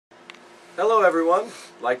Hello everyone.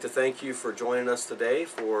 I'd like to thank you for joining us today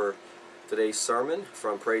for today's sermon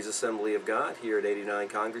from Praise Assembly of God here at 89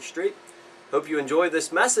 Congress Street. Hope you enjoyed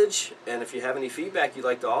this message, and if you have any feedback you'd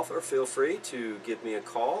like to offer, feel free to give me a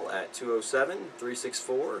call at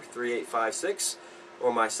 207-364-3856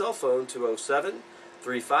 or my cell phone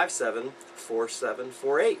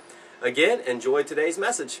 207-357-4748. Again, enjoy today's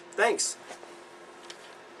message. Thanks.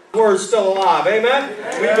 Word's still alive, amen?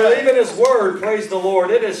 We believe in His Word, praise the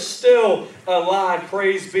Lord. It is still alive,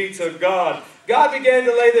 praise be to God. God began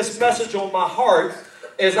to lay this message on my heart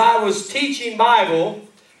as I was teaching Bible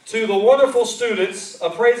to the wonderful students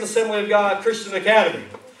of Praise Assembly of God Christian Academy.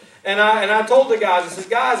 And I told the guys, I said,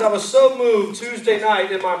 guys, I was so moved Tuesday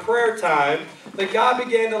night in my prayer time that God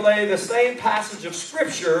began to lay the same passage of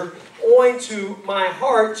Scripture onto my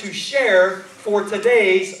heart to share for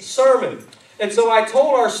today's sermon. And so I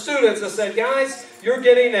told our students, I said, guys, you're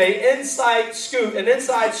getting an inside scoop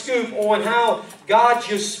on how God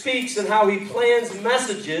just speaks and how He plans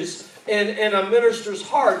messages in a minister's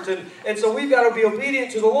heart. And so we've got to be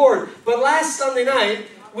obedient to the Lord. But last Sunday night,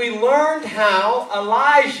 we learned how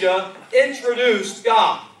Elijah introduced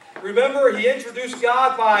God. Remember, he introduced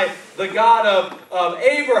God by the God of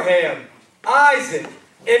Abraham, Isaac,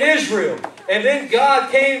 and Israel. And then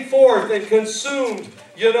God came forth and consumed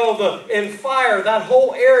in fire, that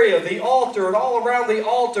whole area, the altar, and all around the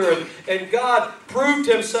altar. And God proved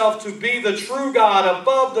Himself to be the true God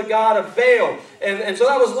above the God of Baal. And so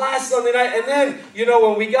that was last Sunday night. And then,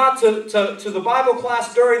 when we got to the Bible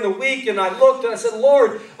class during the week, and I looked and I said,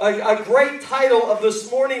 Lord, a great title of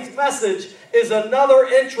this morning's message is Another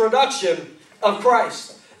Introduction of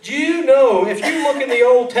Christ. Do you know, if you look in the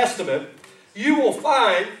Old Testament, you will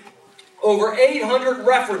find over 800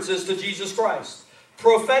 references to Jesus Christ.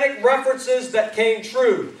 Prophetic references that came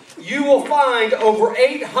true. You will find over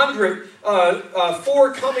 800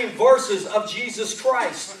 forthcoming verses of Jesus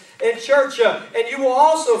Christ in church. And you will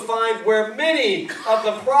also find where many of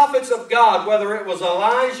the prophets of God, whether it was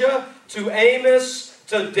Elijah to Amos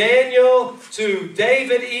to Daniel to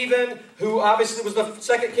David even, who obviously was the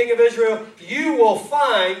second king of Israel, you will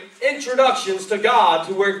find introductions to God,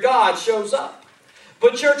 to where God shows up.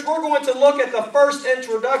 But church, we're going to look at the first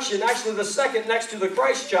introduction, actually the second next to the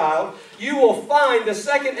Christ child. You will find the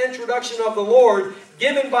second introduction of the Lord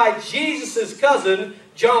given by Jesus' cousin,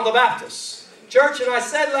 John the Baptist. Church, and I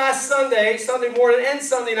said last Sunday morning and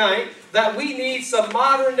Sunday night, that we need some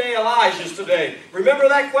modern day Elijahs today. Remember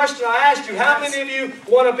that question I asked you? How many of you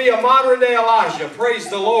want to be a modern day Elijah? Praise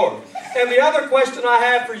the Lord. And the other question I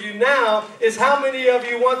have for you now is how many of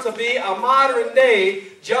you want to be a modern day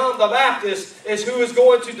John the Baptist is who is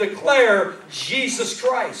going to declare Jesus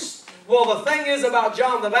Christ? Well, the thing is about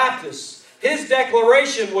John the Baptist, his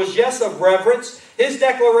declaration was yes of reverence. His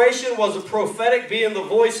declaration was a prophetic, being the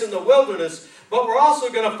voice in the wilderness. But we're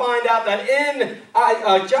also going to find out that in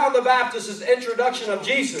John the Baptist's introduction of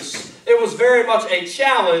Jesus, it was very much a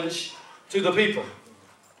challenge to the people.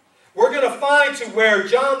 We're going to find to where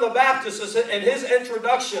John the Baptist is in his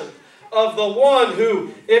introduction of the one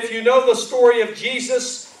who, if you know the story of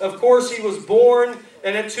Jesus, of course he was born,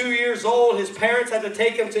 and at 2 years old his parents had to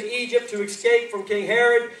take him to Egypt to escape from King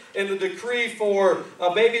Herod in the decree for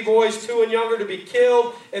baby boys 2 and younger to be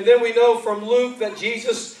killed. And then we know from Luke that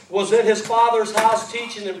Jesus was in his father's house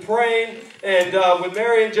teaching and praying, and when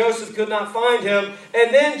Mary and Joseph could not find him.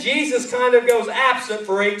 And then Jesus kind of goes absent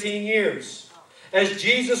for 18 years as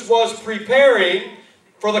Jesus was preparing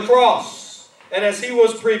for the cross, and as he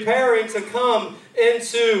was preparing to come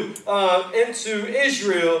into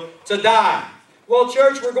Israel to die. Well,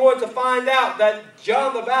 church, we're going to find out that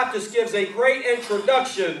John the Baptist gives a great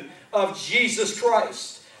introduction of Jesus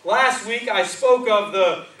Christ. Last week I spoke of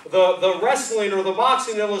the wrestling or the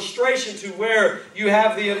boxing illustration to where you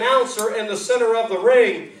have the announcer in the center of the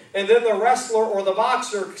ring, and then the wrestler or the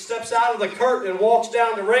boxer steps out of the curtain and walks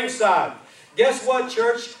down the ringside. Guess what,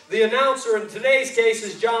 church? The announcer in today's case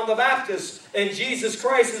is John the Baptist, and Jesus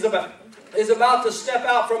Christ is about to step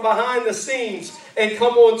out from behind the scenes and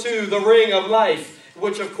come onto the ring of life,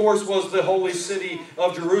 which of course was the holy city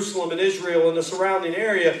of Jerusalem and Israel and the surrounding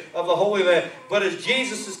area of the Holy Land. But as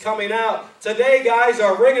Jesus is coming out, today, guys,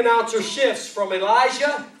 our ring announcer shifts from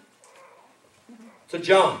Elijah to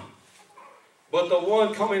John. But the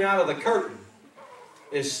one coming out of the curtain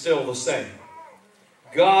is still the same.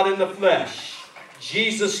 God in the flesh,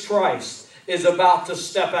 Jesus Christ, is about to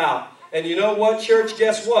step out. And you know what, church?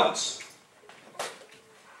 Guess what?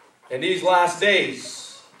 In these last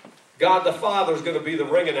days, God the Father is going to be the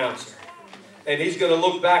ring announcer. And He's going to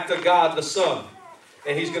look back to God the Son.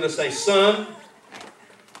 And He's going to say, Son,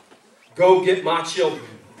 go get my children.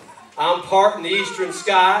 I'm parting the eastern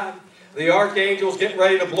sky. The archangel's getting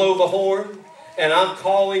ready to blow the horn. And I'm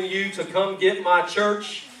calling you to come get my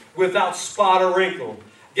church without spot or wrinkle.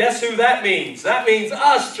 Guess who that means? That means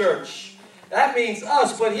us, church. That means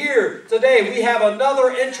us. But here today we have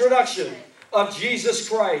another introduction of Jesus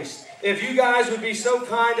Christ. If you guys would be so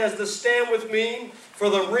kind as to stand with me for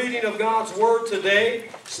the reading of God's Word today.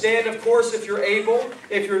 Stand, of course, if you're able.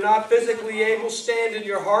 If you're not physically able, stand in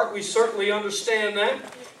your heart. We certainly understand that.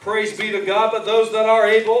 Praise be to God. But those that are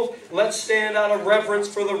able, let's stand out of reverence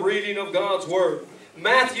for the reading of God's Word.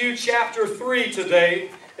 Matthew chapter 3 today,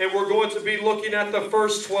 and we're going to be looking at the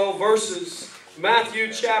first 12 verses.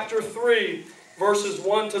 Matthew chapter 3, verses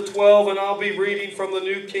 1 to 12, and I'll be reading from the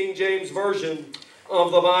New King James Version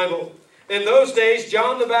of the Bible. In those days,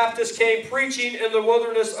 John the Baptist came preaching in the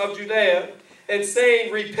wilderness of Judea, and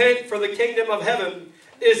saying, Repent, for the kingdom of heaven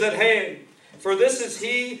is at hand. For this is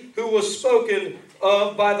he who was spoken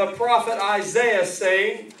of by the prophet Isaiah,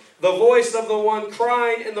 saying, The voice of the one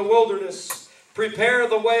crying in the wilderness, Prepare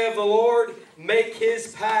the way of the Lord, make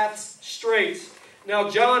his paths straight. Now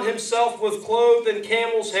John himself was clothed in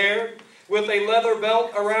camel's hair, with a leather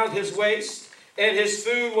belt around his waist, and his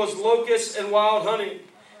food was locusts and wild honey.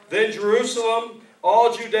 Then Jerusalem,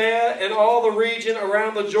 all Judea, and all the region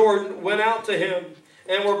around the Jordan went out to him,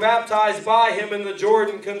 and were baptized by him in the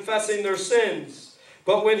Jordan, confessing their sins.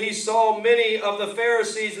 But when he saw many of the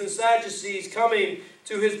Pharisees and Sadducees coming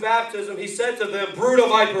to his baptism, he said to them, Brood of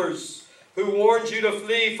vipers, who warned you to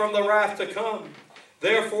flee from the wrath to come?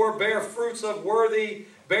 Therefore bear fruits worthy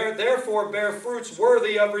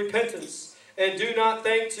of repentance. And do not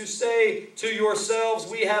think to say to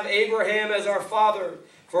yourselves, We have Abraham as our father.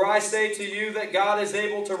 For I say to you that God is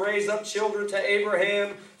able to raise up children to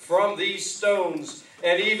Abraham from these stones.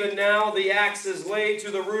 And even now the axe is laid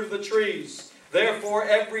to the root of the trees. Therefore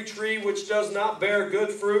every tree which does not bear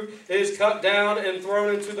good fruit is cut down and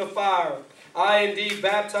thrown into the fire. I indeed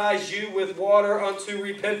baptize you with water unto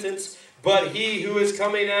repentance, but he who is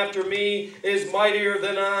coming after me is mightier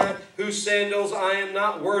than I, whose sandals I am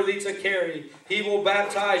not worthy to carry. He will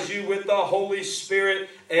baptize you with the Holy Spirit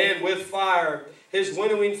and with fire. His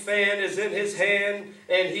winnowing fan is in his hand,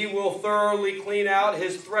 and he will thoroughly clean out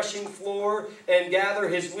his threshing floor and gather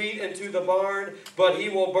his wheat into the barn, but he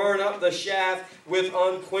will burn up the chaff with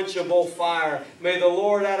unquenchable fire. May the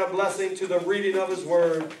Lord add a blessing to the reading of his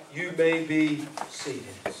word. You may be seated.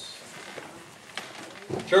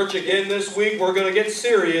 Church, again this week we're going to get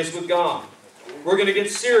serious with God. We're going to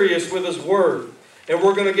get serious with his word. And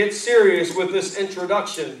we're going to get serious with this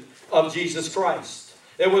introduction of Jesus Christ.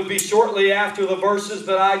 It would be shortly after the verses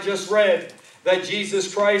that I just read that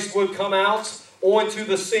Jesus Christ would come out onto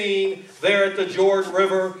the scene there at the Jordan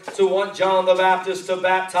River to want John the Baptist to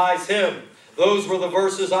baptize him. Those were the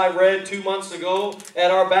verses I read 2 months ago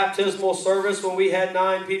at our baptismal service when we had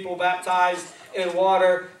 9 people baptized in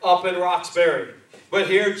water up in Roxbury. But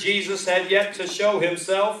here Jesus had yet to show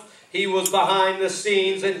himself. He was behind the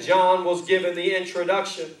scenes, and John was given the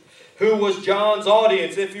introduction. Who was John's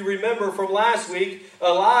audience? If you remember from last week,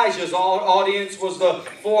 Elijah's audience was the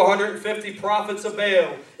 450 prophets of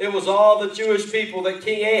Baal. It was all the Jewish people that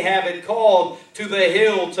King Ahab had called to the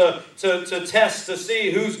hill to test, to see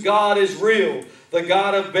whose God is real. The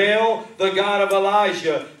God of Baal, the God of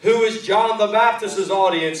Elijah. Who is John the Baptist's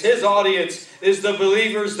audience? His audience is the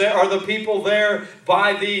believers that are the people there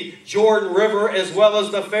by the Jordan River, as well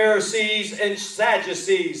as the Pharisees and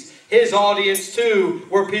Sadducees. His audience too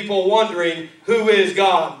were people wondering, who is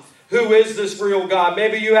God? Who is this real God?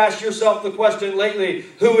 Maybe you asked yourself the question lately,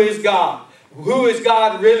 who is God? Who is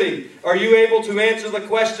God really? Are you able to answer the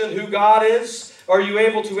question who God is? Are you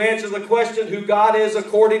able to answer the question who God is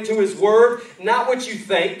according to his word? Not what you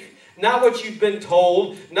think. Not what you've been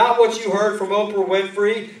told, not what you heard from Oprah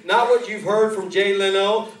Winfrey, not what you've heard from Jay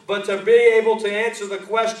Leno, but to be able to answer the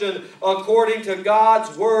question according to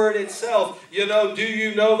God's Word itself. You know, do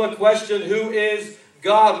you know the question, who is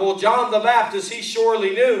God? Well, John the Baptist, he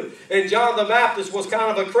surely knew. And John the Baptist was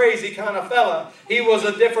kind of a crazy kind of fella. He was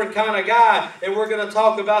a different kind of guy, and we're going to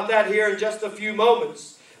talk about that here in just a few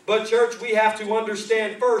moments. But church, we have to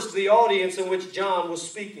understand first the audience in which John was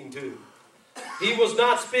speaking to. He was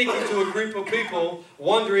not speaking to a group of people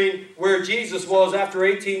wondering where Jesus was after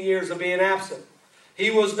 18 years of being absent.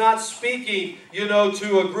 He was not speaking,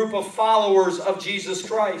 to a group of followers of Jesus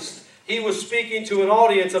Christ. He was speaking to an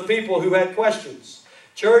audience of people who had questions.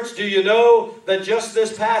 Church, do you know that just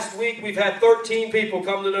this past week we've had 13 people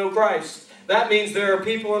come to know Christ? That means there are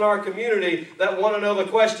people in our community that want to know the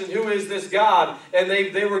question, who is this God? And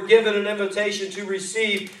they were given an invitation to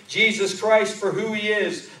receive Jesus Christ for who He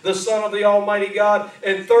is, the Son of the Almighty God.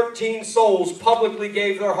 And 13 souls publicly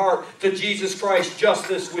gave their heart to Jesus Christ just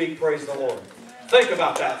this week. Praise the Lord. Think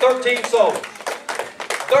about that. 13 souls.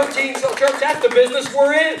 13 souls. Church, that's the business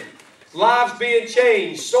we're in. Lives being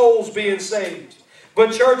changed, souls being saved.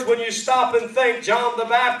 But church, when you stop and think, John the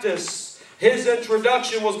Baptist, his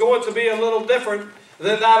introduction was going to be a little different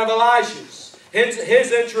than that of Elijah's.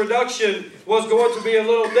 His introduction was going to be a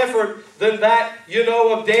little different than that,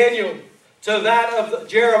 of Daniel, to that of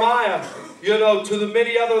Jeremiah, to the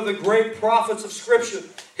many other the great prophets of Scripture.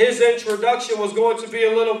 His introduction was going to be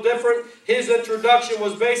a little different. His introduction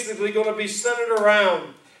was basically going to be centered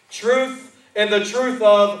around truth and the truth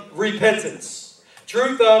of repentance.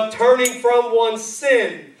 Truth of turning from one's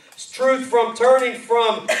sin. Truth from turning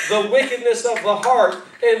from the wickedness of the heart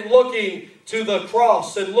and looking to the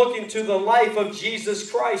cross and looking to the life of Jesus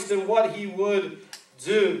Christ and what He would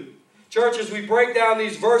do. Church, as we break down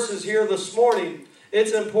these verses here this morning,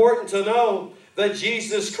 it's important to know that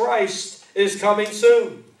Jesus Christ is coming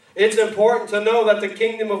soon. It's important to know that the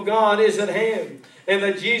kingdom of God is at hand and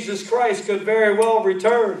that Jesus Christ could very well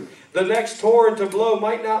return. The next horn to blow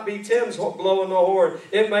might not be Tim's blowing the horn.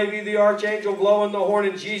 It may be the archangel blowing the horn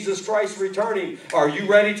and Jesus Christ returning. Are you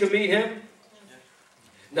ready to meet Him?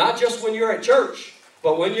 Not just when you're at church,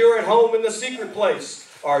 but when you're at home in the secret place.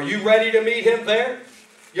 Are you ready to meet Him there?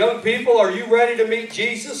 Young people, are you ready to meet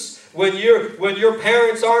Jesus when your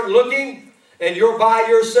parents aren't looking and you're by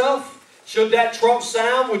yourself? Should that trump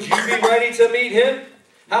sound, would you be ready to meet Him?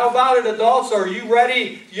 How about it, adults? Are you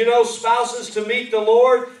ready, spouses, to meet the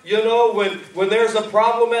Lord? When there's a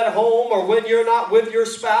problem at home, or when you're not with your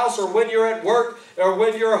spouse, or when you're at work, or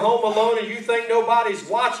when you're home alone and you think nobody's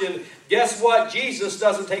watching, guess what? Jesus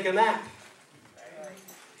doesn't take a nap.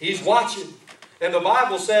 He's watching. And the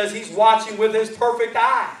Bible says He's watching with His perfect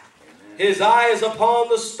eye. His eye is upon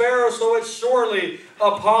the sparrow, so it's surely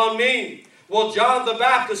upon me. Well, John the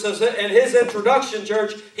Baptist, in his introduction,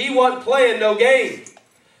 church, he wasn't playing no game.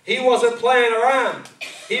 He wasn't playing around.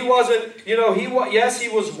 He wasn't, yes, he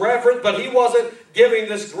was reverent, but he wasn't giving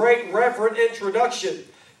this great reverent introduction.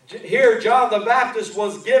 Here, John the Baptist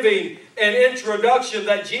was giving an introduction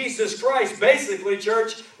that Jesus Christ, basically,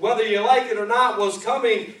 church, whether you like it or not, was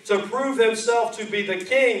coming to prove Himself to be the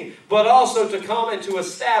King, but also to come and to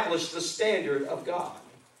establish the standard of God,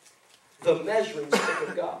 the measuring stick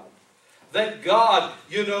of God. That God,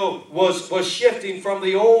 was shifting from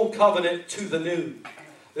the old covenant to the new.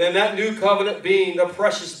 And that new covenant being the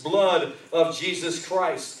precious blood of Jesus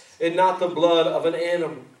Christ and not the blood of an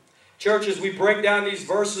animal. Church, as we break down these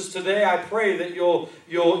verses today, I pray that you'll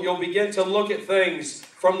begin to look at things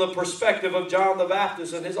from the perspective of John the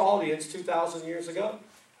Baptist and his audience 2,000 years ago.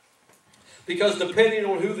 Because depending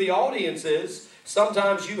on who the audience is,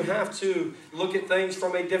 sometimes you have to look at things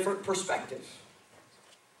from a different perspective.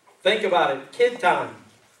 Think about it. Kid time.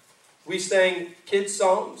 We sang kids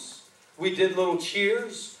songs. We did little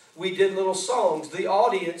cheers. We did little songs. The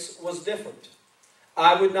audience was different.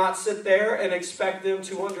 I would not sit there and expect them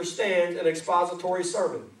to understand an expository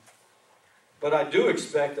sermon. But I do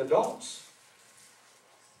expect adults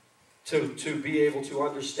to be able to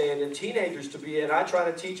understand, and teenagers to be, and I try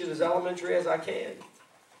to teach it as elementary as I can.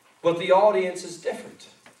 But the audience is different.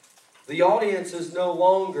 The audience is no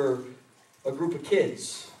longer a group of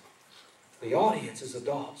kids. The audience is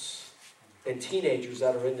adults and teenagers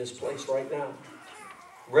that are in this place right now,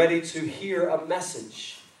 ready to hear a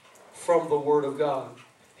message from the Word of God.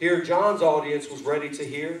 Here, John's audience was ready to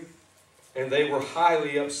hear, and they were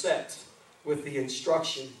highly upset with the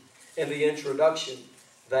instruction and the introduction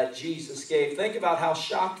that Jesus gave. Think about how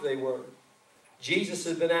shocked they were. Jesus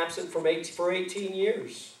had been absent for 18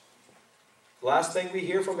 years. The last thing we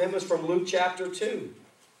hear from Him is from Luke chapter 2,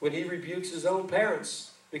 when He rebukes His own parents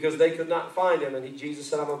because they could not find Him. And Jesus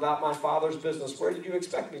said, I'm about my Father's business. Where did you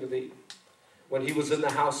expect me to be? When He was in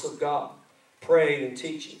the house of God, praying and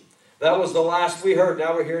teaching. That was the last we heard.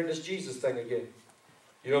 Now we're hearing this Jesus thing again.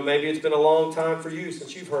 Maybe it's been a long time for you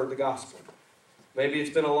since you've heard the gospel. Maybe it's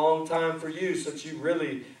been a long time for you since you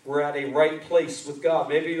really were at a right place with God.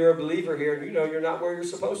 Maybe you're a believer here and you're not where you're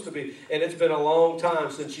supposed to be. And it's been a long time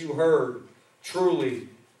since you heard truly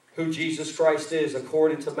who Jesus Christ is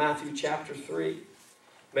according to Matthew chapter 3.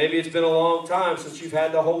 Maybe it's been a long time since you've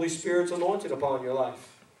had the Holy Spirit's anointing upon your life.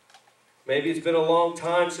 Maybe it's been a long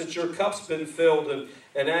time since your cup's been filled.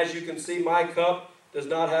 And as you can see, my cup does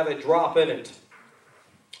not have a drop in it.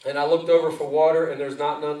 And I looked over for water and there's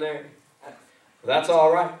not none there. That's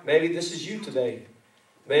all right. Maybe this is you today.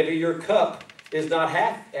 Maybe your cup is not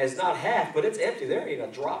half, but it's empty. There ain't a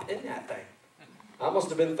drop in that thing. I must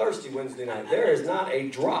have been thirsty Wednesday night. There is not a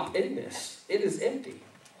drop in this. It is empty.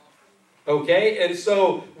 Okay? And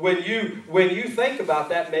so when you think about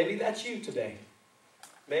that, maybe that's you today.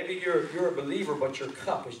 Maybe you're a believer, but your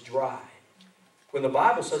cup is dry. When the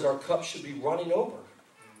Bible says our cup should be running over.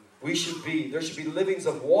 There should be livings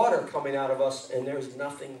of water coming out of us, and there's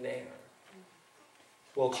nothing there.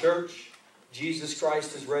 Well, church, Jesus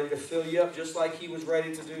Christ is ready to fill you up just like He was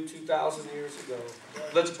ready to do 2,000 years ago.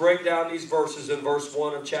 Let's break down these verses in verse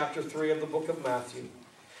 1 of chapter 3 of the book of Matthew.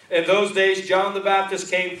 In those days, John the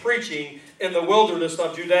Baptist came preaching in the wilderness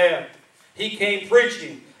of Judea. He came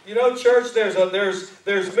preaching. You know, church,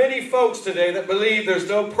 there's many folks today that believe there's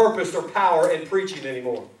no purpose or power in preaching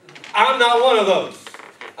anymore. I'm not one of those.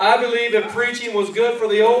 I believe that preaching was good for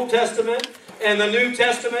the Old Testament and the New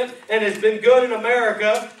Testament, and it's been good in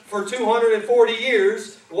America for 240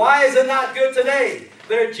 years. Why is it not good today?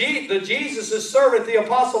 Jesus' servant, the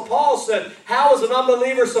Apostle Paul, said, how is an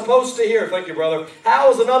unbeliever supposed to hear? Thank you, brother.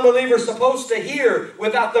 How is an unbeliever supposed to hear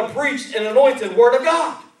without the preached and anointed Word of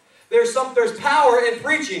God? There's power in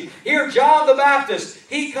preaching. Here, John the Baptist,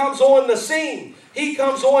 he comes on the scene. He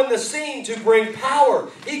comes on the scene to bring power.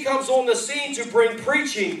 He comes on the scene to bring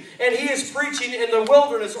preaching. And he is preaching in the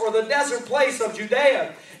wilderness or the desert place of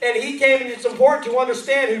Judea. And he came, and it's important to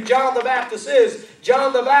understand who John the Baptist is.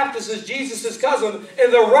 John the Baptist is Jesus' cousin,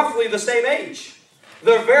 and they're roughly the same age.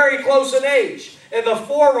 They're very close in age. And the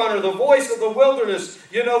forerunner, the voice of the wilderness,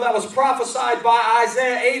 you know, that was prophesied by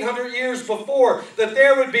Isaiah 800 years before, that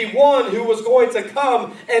there would be one who was going to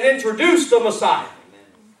come and introduce the Messiah.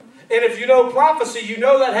 And if you know prophecy, you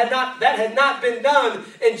know that had not been done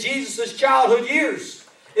in Jesus' childhood years.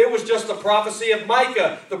 It was just the prophecy of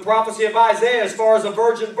Micah, the prophecy of Isaiah as far as a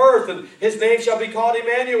virgin birth. And his name shall be called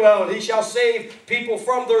Emmanuel, and he shall save people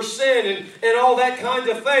from their sin, and all that kind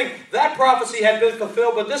of thing. That prophecy had been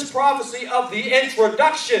fulfilled, but this prophecy of the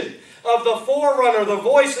introduction of the forerunner, the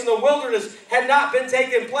voice in the wilderness, had not been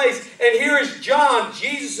taking place. And here is John,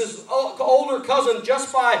 Jesus' older cousin,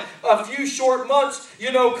 just by a few short months,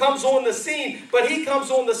 you know, comes on the scene. But he comes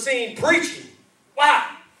on the scene preaching. Wow!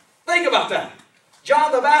 Think about that.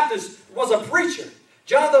 John the Baptist was a preacher.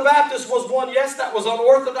 John the Baptist was one, yes, that was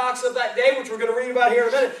unorthodox of that day, which we're going to read about here in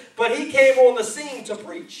a minute. But he came on the scene to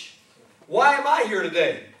preach. Why am I here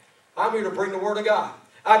today? I'm here to bring the Word of God.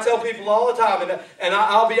 I tell people all the time, and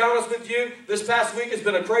I'll be honest with you, this past week has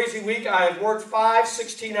been a crazy week. I have worked 5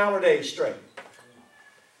 16-hour days straight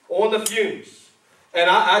on the fumes. And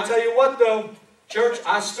I tell you what, though, church,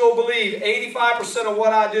 I still believe 85% of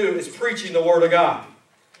what I do is preaching the Word of God.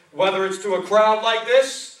 Whether it's to a crowd like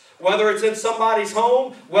this, whether it's in somebody's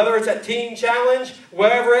home, whether it's at Teen Challenge,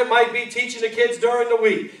 wherever it might be, teaching the kids during the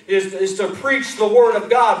week, is to preach the Word of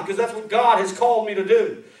God, because that's what God has called me to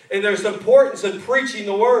do. And there's importance in preaching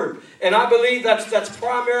the Word. And I believe that's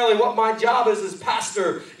primarily what my job is as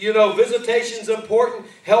pastor. You know, visitation's important,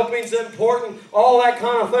 helping's important, all that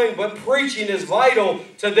kind of thing. But preaching is vital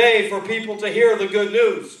today for people to hear the good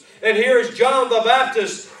news. And here is John the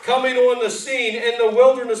Baptist coming on the scene in the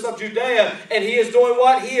wilderness of Judea. And he is doing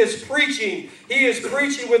what? He is preaching. He is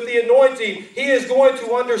preaching with the anointing. He is going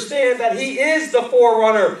to understand that he is the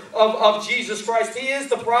forerunner of Jesus Christ. He is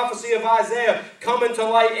the prophecy of Isaiah coming to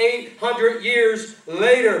light 800 years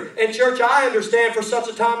later. And church, I understand for such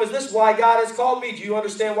a time as this why God has called me. Do you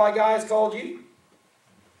understand why God has called you?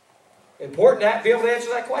 Important to be able to answer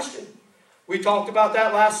that question. We talked about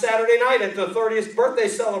that last Saturday night at the 30th birthday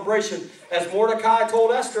celebration, as Mordecai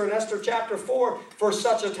told Esther in Esther chapter 4, for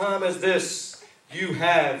such a time as this, you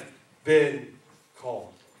have been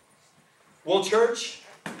called. Well, church,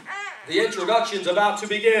 the introduction is about to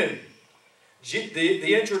begin.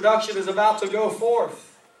 The introduction is about to go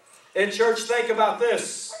forth. And church, think about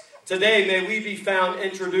this. Today, may we be found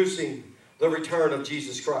introducing the return of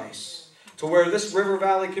Jesus Christ. To where this River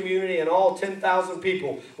Valley community and all 10,000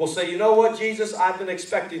 people will say, you know what, Jesus, I've been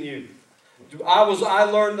expecting you. I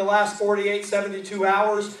learned the last 48, 72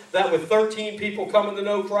 hours that with 13 people coming to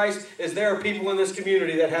know Christ, is there are people in this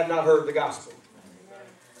community that have not heard the gospel.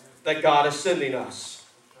 That God is sending us.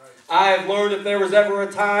 I have learned if there was ever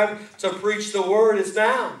a time to preach the word, it's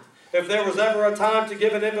now. If there was ever a time to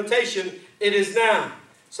give an invitation, it is now.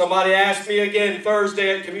 Somebody asked me again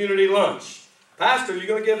Thursday at community lunch, Pastor, you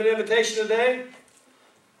going to give an invitation today?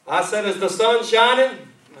 I said, is the sun shining?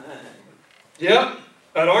 Yep.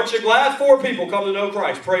 And aren't you glad 4 people come to know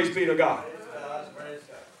Christ? Praise be to God.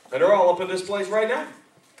 And they're all up in this place right now.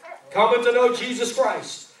 Coming to know Jesus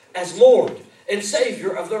Christ as Lord and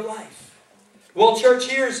Savior of their life. Well, church,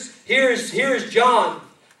 here's John.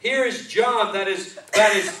 Here is John that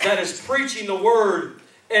is preaching the word.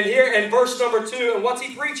 And here in verse number 2, and what's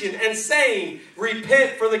he preaching? And saying,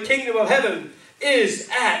 repent, for the kingdom of heaven is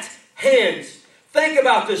at hand. Think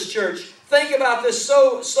about this, church. Think about this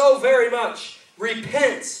so very much.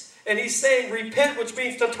 Repent. And he's saying repent, which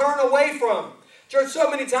means to turn away from. Church, so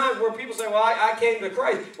many times where people say, well, I came to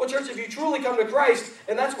Christ. Well, church, if you truly come to Christ,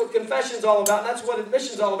 and that's what confession is all about, and that's what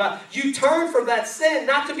admission is all about, you turn from that sin,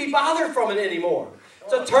 not to be bothered from it anymore.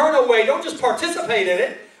 To turn away. Don't just participate in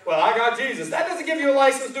it. Well, I got Jesus. That doesn't give you a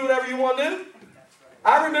license to do whatever you want to do.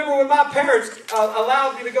 I remember when my parents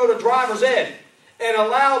allowed me to go to driver's ed and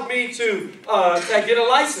allowed me to get a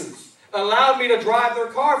license. Allowed me to drive their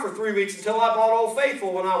car for 3 weeks until I bought Old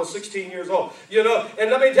Faithful when I was 16 years old. You know,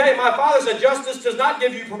 and let me tell you, my father said, justice does not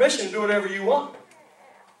give you permission to do whatever you want.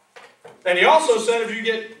 And he also said, if you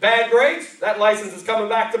get bad grades, that license is coming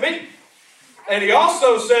back to me. And he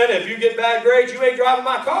also said, if you get bad grades, you ain't driving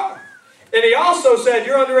my car. And he also said,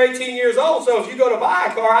 you're under 18 years old, so if you go to buy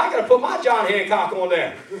a car, I got to put my John Hancock on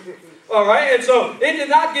there. All right? And so it did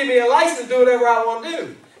not give me a license to do whatever I want to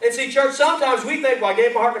do. And see, church, sometimes we think, well, I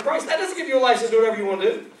gave my heart to Christ. That doesn't give you a license to do whatever you want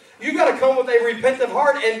to do. You've got to come with a repentant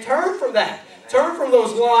heart and turn from that. Turn from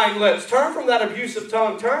those lying lips. Turn from that abusive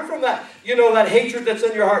tongue. Turn from that, that hatred that's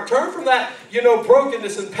in your heart. Turn from that,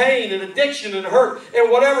 brokenness and pain and addiction and hurt and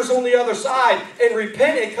whatever's on the other side, and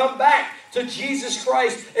repent and come back to Jesus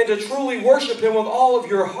Christ and to truly worship Him with all of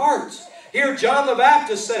your hearts. Here, John the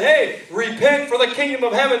Baptist said, hey, repent, for the kingdom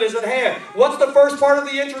of heaven is at hand. What's the first part of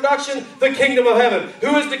the introduction? The kingdom of heaven.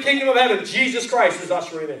 Who is the kingdom of heaven? Jesus Christ is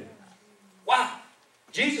ushering in. Wow.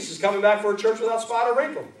 Jesus is coming back for a church without spot or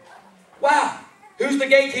wrinkle. Wow. Who's the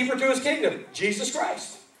gatekeeper to His kingdom? Jesus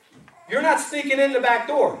Christ. You're not sneaking in the back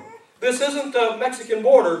door. This isn't the Mexican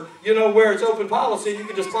border, where it's open policy and you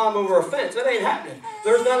can just climb over a fence. It ain't happening.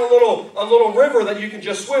 There's not a little river that you can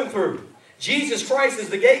just swim through. Jesus Christ is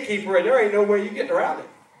the gatekeeper, and there ain't no way you're getting around it.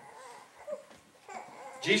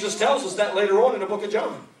 Jesus tells us that later on in the book of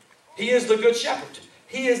John. He is the good shepherd.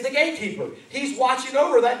 He is the gatekeeper. He's watching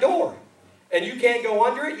over that door. And you can't go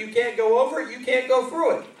under it, you can't go over it, you can't go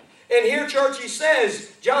through it. And here, church, he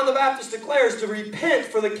says, John the Baptist declares to repent,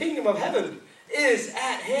 for the kingdom of heaven is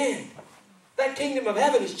at hand. That kingdom of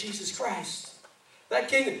heaven is Jesus Christ. That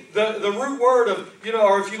kingdom, the root word of,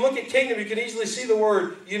 or if you look at kingdom, you can easily see the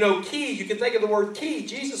word, key. You can think of the word key.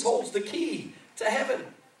 Jesus holds the key to heaven.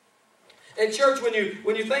 And church, when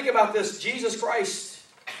you think about this, Jesus Christ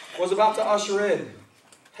was about to usher in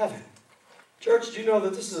heaven. Church, do you know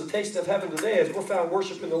that this is a taste of heaven today as we're found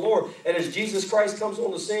worshiping the Lord? And as Jesus Christ comes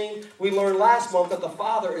on the scene, we learned last month that the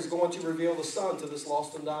Father is going to reveal the Son to this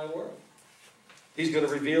lost and dying world. He's going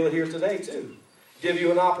to reveal it here today too. Give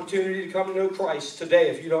you an opportunity to come to know Christ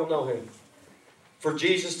today if you don't know Him. For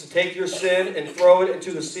Jesus to take your sin and throw it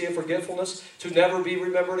into the sea of forgetfulness to never be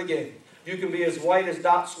remembered again. You can be as white as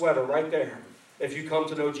Dot sweater right there if you come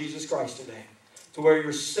to know Jesus Christ today. To where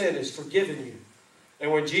your sin is forgiven you.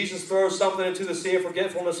 And when Jesus throws something into the sea of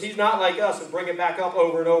forgetfulness, He's not like us and bring it back up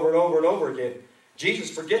over and over and over and over again.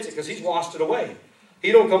 Jesus forgets it because He's washed it away.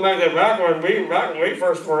 He don't come back and say, back when we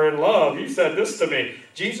first were in love, you said this to me.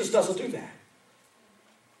 Jesus doesn't do that.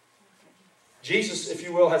 Jesus, if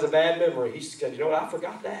you will, has a bad memory. He said, I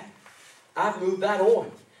forgot that. I've moved that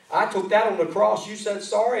on. I took that on the cross. You said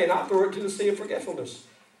sorry, and I threw it to the sea of forgetfulness.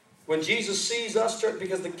 When Jesus sees us,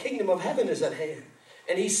 because the kingdom of heaven is at hand,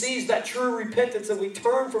 and He sees that true repentance, and we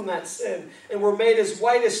turn from that sin, and we're made as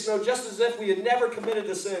white as snow, just as if we had never committed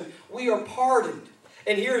the sin. We are pardoned.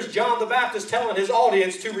 And here's John the Baptist telling his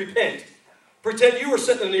audience to repent. Pretend you were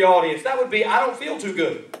sitting in the audience. That would be, I don't feel too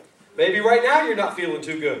good. Maybe right now you're not feeling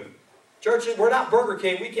too good. Church, we're not Burger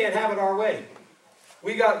King. We can't have it our way.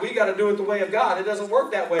 We got to do it the way of God. It doesn't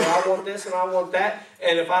work that way. I want this and I want that.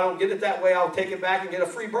 And if I don't get it that way, I'll take it back and get a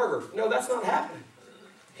free burger. No, that's not happening.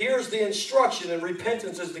 Here's the instruction, and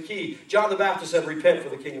repentance is the key. John the Baptist said, repent, for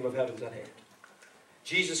the kingdom of heaven is at hand.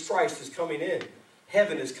 Jesus Christ is coming in.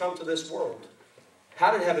 Heaven has come to this world.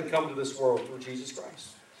 How did heaven come to this world? Through Jesus Christ.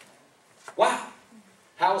 Wow.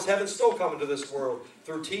 How is heaven still coming to this world?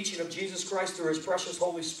 Through teaching of Jesus Christ, through His precious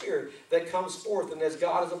Holy Spirit that comes forth, and as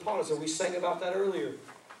God is upon us. And we sang about that earlier.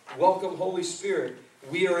 Welcome, Holy Spirit.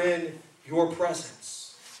 We are in your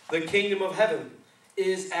presence. The kingdom of heaven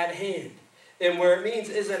is at hand. And where it means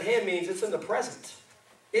is at hand means it's in the present.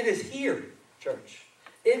 It is here, church.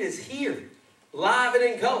 It is here. Live and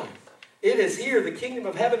in color. It is here. The kingdom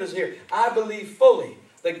of heaven is here. I believe fully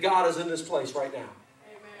that God is in this place right now.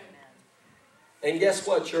 And guess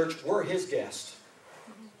what, church? We're His guest.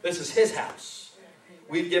 This is His house.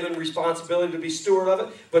 We've given responsibility to be steward of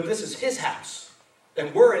it, but this is His house.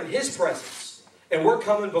 And we're in His presence. And we're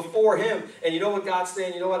coming before Him. And you know what God's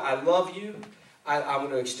saying? You know what? I love you. I'm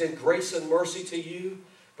going to extend grace and mercy to you.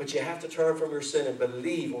 But you have to turn from your sin and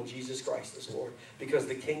believe on Jesus Christ as Lord. Because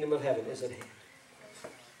the kingdom of heaven is at hand.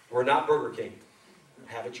 We're not Burger King.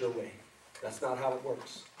 Have it your way. That's not how it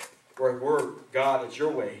works. We're God, it's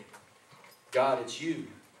your way. God, it's you.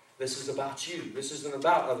 This is about you. This isn't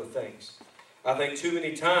about other things. I think too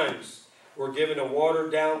many times we're given a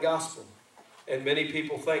watered-down gospel. And many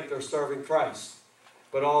people think they're serving Christ.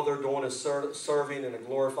 But all they're doing is serving in a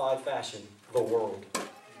glorified fashion the world.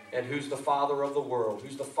 And who's the father of the world?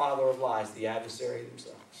 Who's the father of lies? The adversary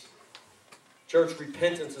themselves. Church,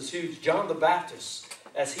 repentance is huge. John the Baptist,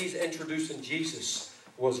 as he's introducing Jesus,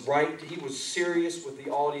 was right. He was serious with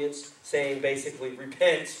the audience, saying basically,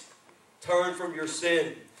 repent, turn from your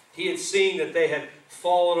sin. He had seen that they had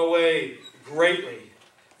fallen away greatly.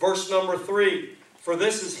 Verse number 3, for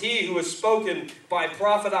this is he who is spoken by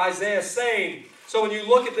prophet Isaiah, saying. So when you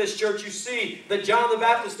look at this, church, you see that John the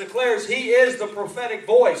Baptist declares he is the prophetic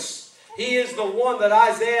voice. He is the one that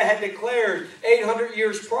Isaiah had declared 800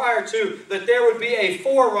 years prior to, that there would be a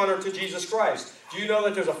forerunner to Jesus Christ. Do you know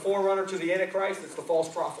that there's a forerunner to the Antichrist? It's the false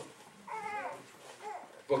prophet.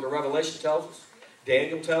 The book of Revelation tells us.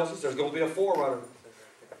 Daniel tells us there's going to be a forerunner.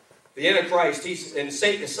 The Antichrist, and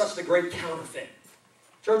Satan is such a great counterfeit.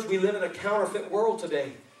 Church, we live in a counterfeit world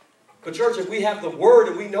today. But church, if we have the Word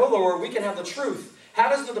and we know the Word, we can have the truth. How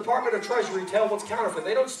does the Department of Treasury tell what's counterfeit?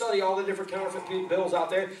 They don't study all the different counterfeit bills out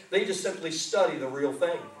there. They just simply study the real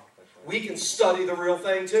thing. We can study the real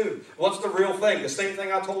thing too. What's the real thing? The same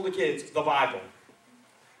thing I told the kids. The Bible.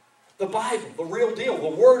 The Bible. The real deal.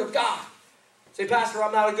 The Word of God. Say, Pastor,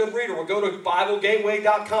 I'm not a good reader. Well, go to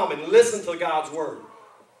BibleGateway.com and listen to God's Word.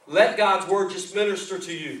 Let God's Word just minister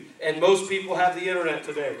to you. And most people have the internet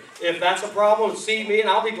today. If that's a problem, see me and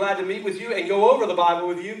I'll be glad to meet with you and go over the Bible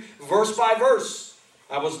with you verse by verse.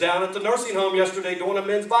 I was down at the nursing home yesterday doing a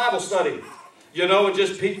men's Bible study. You know, and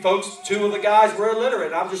just folks, 2 of the guys were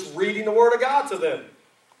illiterate. I'm just reading the Word of God to them.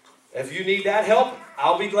 If you need that help,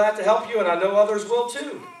 I'll be glad to help you, and I know others will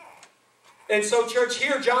too. And so, church,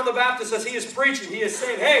 here, John the Baptist, as he is preaching, he is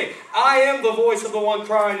saying, hey, I am the voice of the one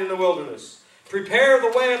crying in the wilderness. Prepare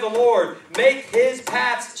the way of the Lord. Make His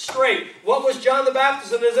paths straight. What was John the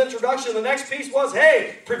Baptist in his introduction? The next piece was,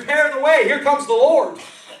 hey, prepare the way. Here comes the Lord.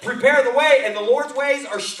 Prepare the way, and the Lord's ways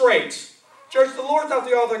are straight. Church, the Lord's not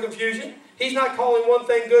the author of confusion. He's not calling one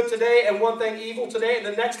thing good today and one thing evil today and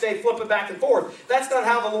the next day flip it back and forth. That's not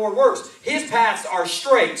how the Lord works. His paths are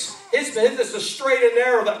straight. It's the straight and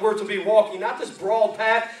narrow that we're to be walking, not this broad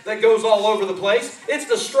path that goes all over the place. It's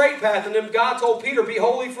the straight path. And then God told Peter, be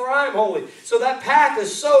holy for I am holy. So that path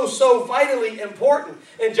is so vitally important.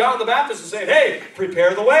 And John the Baptist is saying, hey,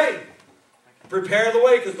 prepare the way. Prepare the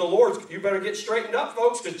way because the Lord's, you better get straightened up,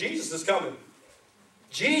 folks, because Jesus is coming.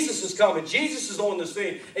 Jesus is coming. Jesus is on the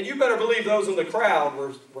scene. And you better believe those in the crowd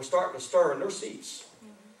were starting to stir in their seats.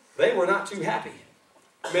 They were not too happy.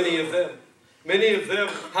 Many of them. Many of them,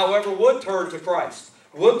 however, would turn to Christ.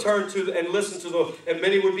 Would turn to and listen to the, and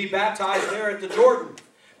many would be baptized there at the Jordan.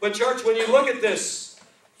 But church, when you look at this,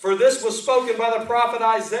 for this was spoken by the prophet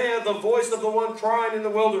Isaiah, the voice of the one crying in the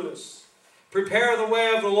wilderness. Prepare the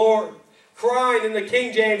way of the Lord. Crying in the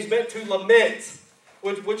King James meant to lament.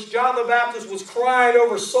 Which John the Baptist was crying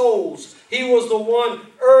over souls. He was the one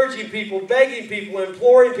urging people, begging people,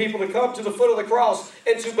 imploring people to come to the foot of the cross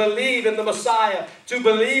and to believe in the Messiah, to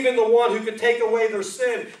believe in the one who could take away their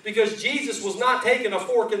sin, because Jesus was not taking a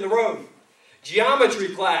fork in the road.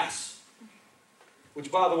 Geometry class,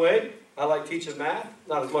 which, by the way, I like teaching math,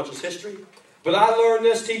 not as much as history, but I learned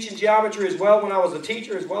this teaching geometry as well when I was a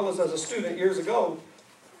teacher as well as a student years ago,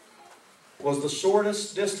 was the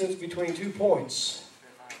shortest distance between 2 points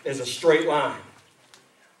is a straight line.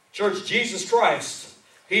 Church, Jesus Christ,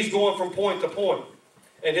 He's going from point to point.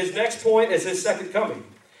 And His next point is His second coming.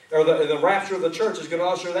 Or the rapture of the church is going to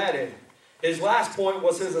usher that in. His last point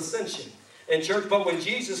was His ascension. And church, but when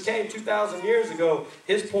Jesus came 2,000 years ago,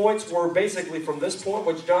 His points were basically from this point,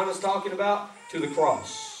 which John is talking about, to the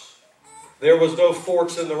cross. There was no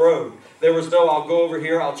forks in the road. There was no, I'll go over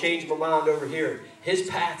here, I'll change my mind over here. His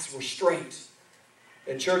paths were straight.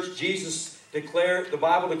 And church, Jesus declared, the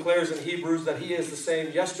Bible declares in Hebrews that He is the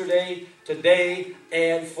same yesterday, today,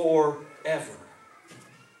 and forever.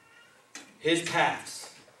 His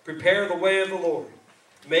paths. Prepare the way of the Lord.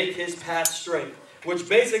 Make His path straight. Which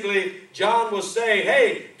basically, John was saying,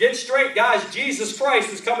 hey, get straight, guys. Jesus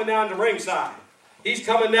Christ is coming down to ringside. He's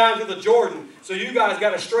coming down to the Jordan. So you guys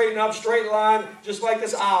got to straighten up, straight line, just like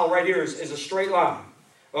this aisle right here is a straight line.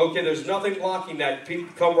 Okay, there's nothing blocking that.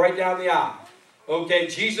 People come right down the aisle. Okay,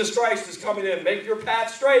 Jesus Christ is coming in. Make your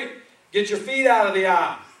path straight. Get your feet out of the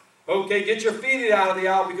aisle. Okay, get your feet out of the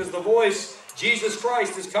aisle because the voice, Jesus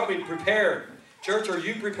Christ, is coming. Prepare. Church, are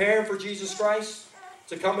you preparing for Jesus Christ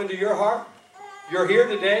to come into your heart? You're here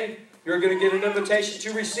today. You're going to get an invitation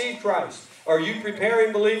to receive Christ. Are you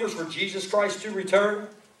preparing believers for Jesus Christ to return?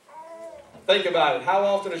 Think about it. How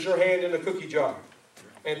often is your hand in a cookie jar?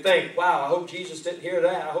 And think, wow, I hope Jesus didn't hear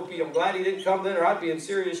that. I'm glad he didn't come then or I'd be in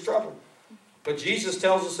serious trouble. But Jesus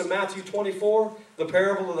tells us in Matthew 24, the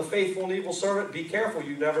parable of the faithful and evil servant, be careful,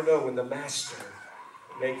 you never know when the master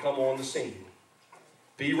may come on the scene.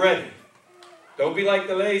 Be ready. Don't be like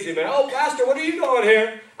the lazy man. Oh, pastor, what are you doing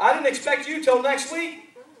here? I didn't expect you till next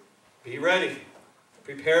week. Be ready.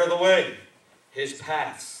 Prepare the way. His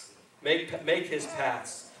paths. Make his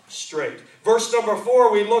paths straight. Verse number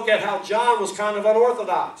 4, we look at how John was kind of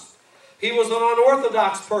unorthodox. He was an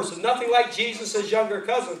unorthodox person. Nothing like Jesus' younger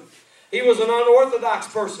cousin. He was an unorthodox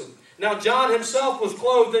person. Now, John himself was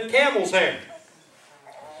clothed in camel's hair.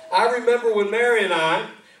 I remember when Mary and I,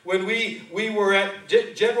 when we were at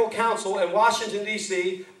General Council in Washington,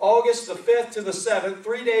 D.C., August the 5th to the 7th,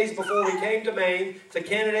 3 days before we came to Maine to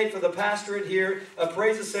candidate for the pastorate here of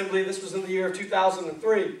Praise Assembly. This was in the year of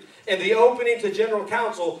 2003. And the opening to General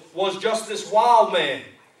Council was just this wild man.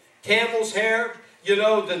 Camel's hair. You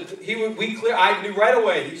know, I knew right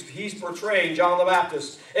away he's portraying John the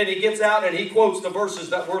Baptist. And he gets out and he quotes the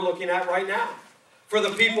verses that we're looking at right now for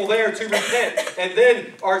the people there to repent. And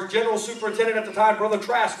then our general superintendent at the time, Brother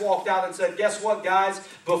Trask, walked out and said, guess what, guys?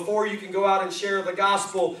 Before you can go out and share the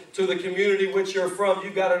gospel to the community which you're from,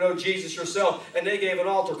 you've got to know Jesus yourself. And they gave an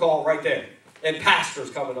altar call right there. And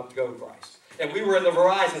pastors coming up to go to Christ. And we were in the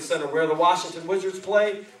Verizon Center where the Washington Wizards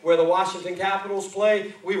play, where the Washington Capitals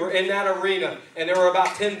play. We were in that arena, and there were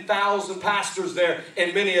about 10,000 pastors there,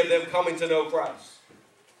 and many of them coming to know Christ.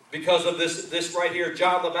 Because of this right here,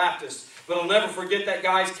 John the Baptist. But I'll never forget that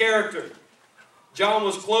guy's character. John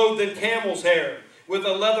was clothed in camel's hair, with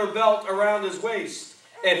a leather belt around his waist,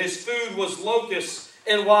 and his food was locusts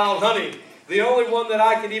and wild honey. The only one that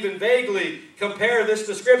I can even vaguely compare this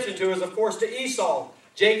description to is, of course, to Esau,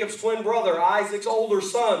 Jacob's twin brother, Isaac's older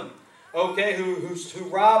son, okay, who was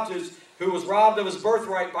robbed of his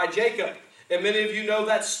birthright by Jacob. And many of you know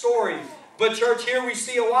that story. But church, here we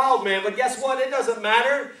see a wild man. But guess what? It doesn't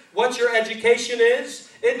matter what your education is.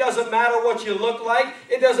 It doesn't matter what you look like.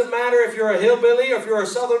 It doesn't matter if you're a hillbilly or if you're a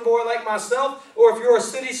southern boy like myself or if you're a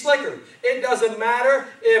city slicker. It doesn't matter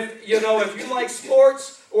if you like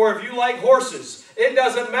sports or if you like horses. It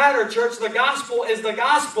doesn't matter, church. The gospel is the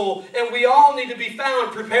gospel, and we all need to be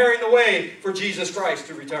found preparing the way for Jesus Christ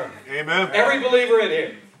to return. Amen. Every believer in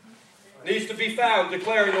here needs to be found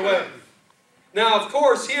declaring the way. Now, of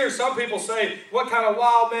course, here some people say, what kind of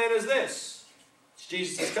wild man is this? It's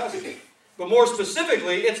Jesus' cousin. But more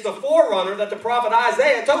specifically, it's the forerunner that the prophet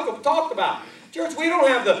Isaiah talked about. Church, we don't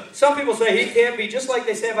have some people say he can't be, just like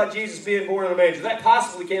they say about Jesus being born in a manger. That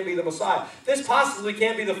possibly can't be the Messiah. This possibly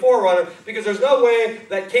can't be the forerunner because there's no way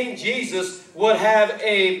that King Jesus would have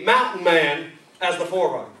a mountain man as the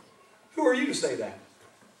forerunner. Who are you to say that?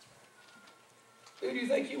 Who do you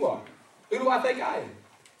think you are? Who do I think I am?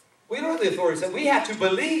 We don't have the authority to say. We have to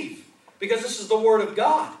believe because this is the Word of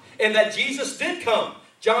God and that Jesus did come.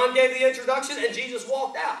 John gave the introduction and Jesus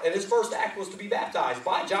walked out. And his first act was to be baptized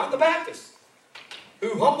by John the Baptist,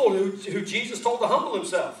 who Jesus told to humble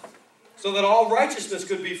himself so that all righteousness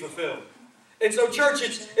could be fulfilled. And so, church,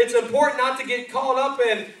 it's important not to get caught up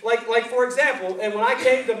in, like for example, and when I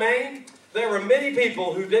came to Maine, there were many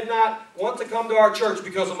people who did not want to come to our church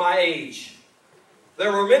because of my age.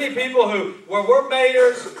 There were many people we're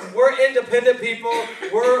Mainers, we're independent people,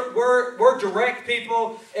 we're direct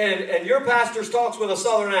people, and your pastor talks with a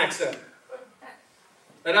southern accent.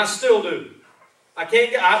 And I still do. I'm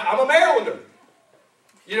a Marylander.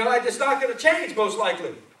 It's not going to change most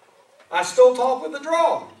likely. I still talk with a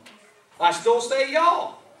drawl. I still say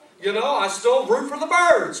y'all. I still root for the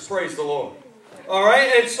birds, praise the Lord. All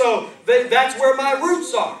right, and so that's where my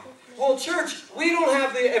roots are. Well, church, we don't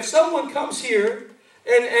have if someone comes here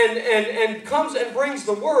and comes and brings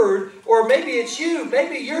the word, or maybe it's you,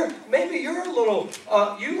 maybe you're a little,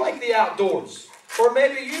 you like the outdoors, or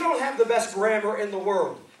maybe you don't have the best grammar in the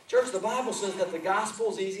world. Church, the Bible says that the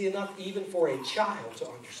gospel is easy enough even for a child to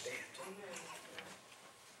understand.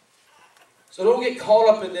 So don't get caught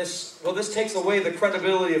up in this. Well, this takes away the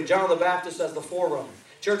credibility of John the Baptist as the forerunner.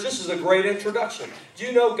 Church, this is a great introduction. Do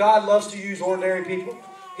you know God loves to use ordinary people?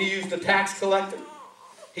 He used a tax collector.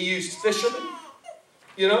 He used fishermen.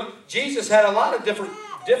 Jesus had a lot of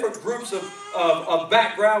different groups of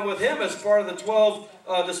background with him as part of the 12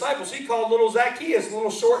 disciples. He called little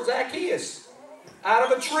short Zacchaeus,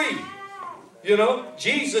 out of a tree. You know,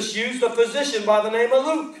 Jesus used a physician by the name of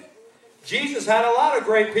Luke. Jesus had a lot of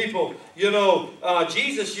great people. You know,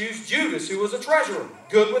 Jesus used Judas, who was a treasurer,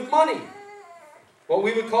 good with money. What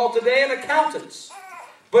we would call today an accountant.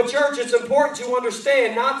 But church, it's important to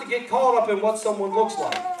understand not to get caught up in what someone looks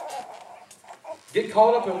like. Get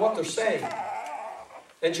caught up in what they're saying.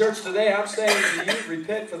 And church, today I'm saying to you,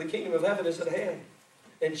 repent, for the kingdom of heaven is at hand.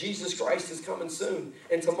 And Jesus Christ is coming soon.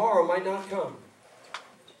 And tomorrow might not come.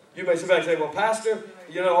 You may sit back and say, well, Pastor,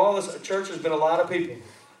 you know, all this church, has been a lot of people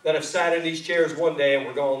that have sat in these chairs one day and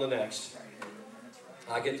were gone the next.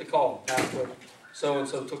 I get the call. Pastor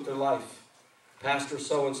so-and-so took their life. Pastor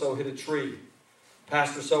so-and-so hit a tree.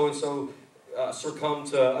 Pastor so-and-so succumbed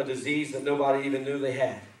to a disease that nobody even knew they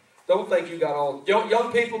had. Don't think you got all...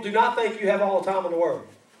 Young people, do not think you have all the time in the world.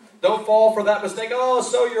 Don't fall for that mistake. Oh,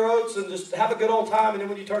 sow your oats and just have a good old time. And then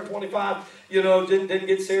when you turn 25, you know, didn't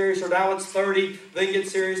get serious. Or now it's 30, then get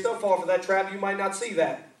serious. Don't fall for that trap. You might not see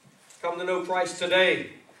that. Come to know Christ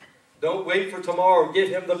today. Don't wait for tomorrow. Give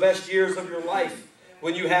Him the best years of your life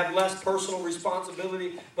when you have less personal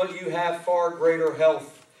responsibility, but you have far greater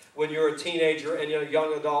health when you're a teenager and you're a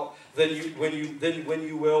young adult than when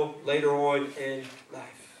you will later on in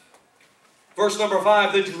life. Verse number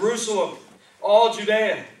 5, then Jerusalem, all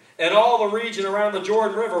Judea, and all the region around the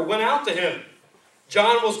Jordan River went out to him.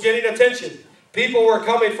 John was getting attention. People were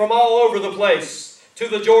coming from all over the place to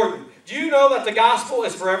the Jordan. Do you know that the gospel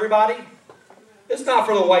is for everybody? It's not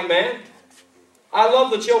for the white man. I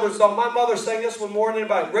love the children's song. My mother sang this one more than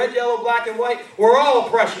anybody. Red, yellow, black, and white. We're all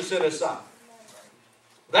precious in His sight.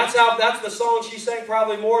 That's the song she sang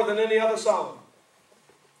probably more than any other song.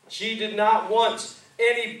 She did not want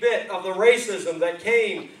any bit of the racism that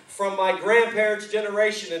came from my grandparents'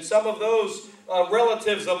 generation and some of those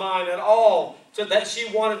relatives of mine at all. So that she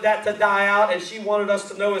wanted that to die out, and she wanted us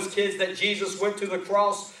to know as kids that Jesus went to the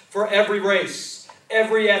cross for every race,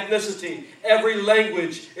 every ethnicity, every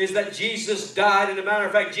language, is that Jesus died. And as a matter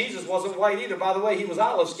of fact, Jesus wasn't white either. By the way, He was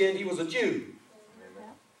olive-skinned. He was a Jew.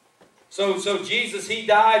 So Jesus, He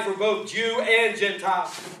died for both Jew and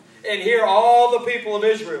Gentile. And here all the people of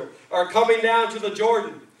Israel are coming down to the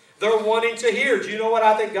Jordan. They're wanting to hear. Do you know what?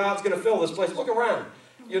 I think God's going to fill this place. Look around.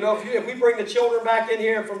 You know, if we bring the children back in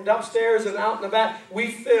here from upstairs and out in the back,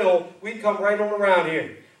 we come right on around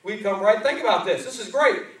here. We come right. Think about this. This is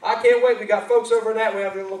great. I can't wait. We got folks over in that. We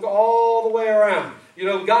have to look all the way around. You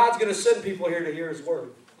know, God's going to send people here to hear His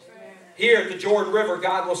word. Here at the Jordan River,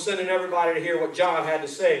 God was sending everybody to hear what John had to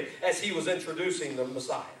say as he was introducing the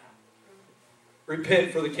Messiah.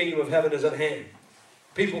 Repent, for the kingdom of heaven is at hand.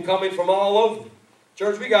 People coming from all over.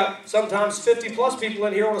 Church, we got sometimes 50 plus people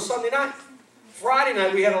in here on a Sunday night. Friday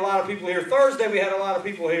night we had a lot of people here. Thursday we had a lot of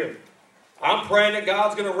people here. I'm praying that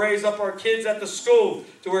God's going to raise up our kids at the school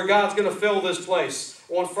to where God's going to fill this place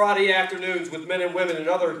on Friday afternoons with men and women and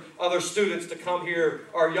other students to come here.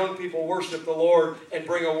 Our young people worship the Lord and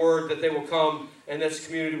bring a word that they will come and this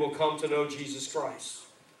community will come to know Jesus Christ.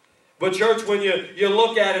 But church, when you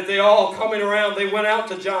look at it, they all coming around. They went out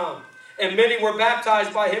to John. And many were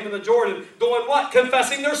baptized by him in the Jordan. Doing what?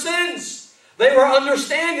 Confessing their sins. They were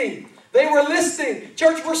understanding. They were listening.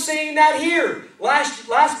 Church, we're seeing that here. Last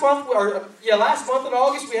month in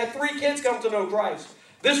August, we had 3 kids come to know Christ.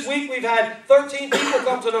 This week we've had 13 people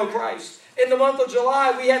come to know Christ. In the month of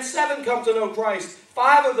July, we had 7 come to know Christ.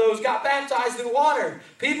 5 of those got baptized in water.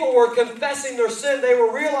 People were confessing their sin. They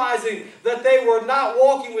were realizing that they were not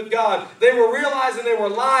walking with God. They were realizing they were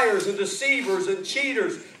liars and deceivers and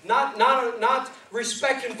cheaters, not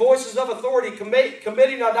respecting voices of authority,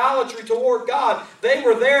 committing idolatry toward God. They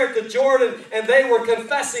were there at the Jordan and they were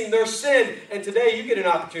confessing their sin. And today you get an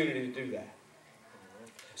opportunity to do that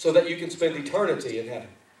so that you can spend eternity in heaven,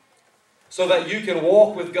 so that you can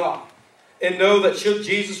walk with God and know that should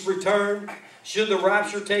Jesus return, should the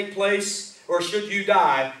rapture take place, or should you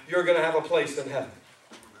die, you're going to have a place in heaven.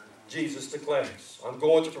 Jesus declares, I'm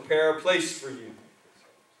going to prepare a place for you.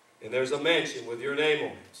 And there's a mansion with your name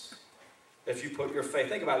on it. If you put your faith.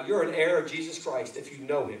 Think about it. You're an heir of Jesus Christ if you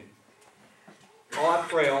know Him. Oh, I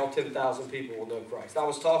pray all 10,000 people will know Christ. I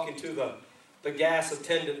was talking to the gas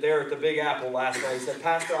attendant there at the Big Apple last night. He said,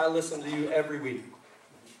 Pastor, I listen to you every week.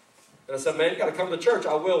 And I said, man, you got to come to church.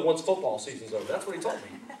 I will once football season's over. That's what he told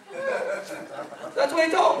me. That's what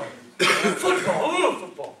he told me.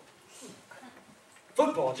 Football.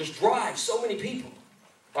 Football just drives so many people.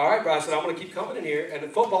 All right, bro. I said, I'm going to keep coming in here. And the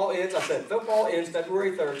football ends, football ends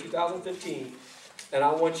February 3rd, 2015. And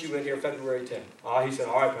I want you in here February 10th. He said,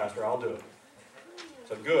 all right, Pastor, I'll do it. I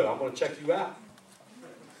said, good. I'm going to check you out.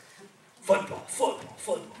 Football.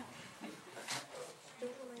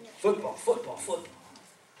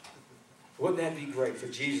 Wouldn't that be great for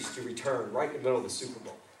Jesus to return right in the middle of the Super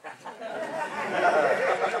Bowl?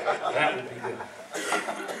 That would be good.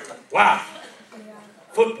 Wow.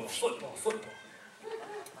 Football, football, football.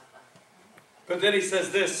 But then he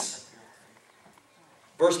says this,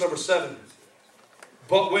 verse number 7.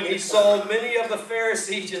 But when he saw many of the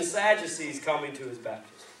Pharisees and Sadducees coming to his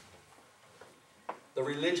baptism, the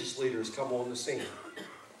religious leaders come on the scene.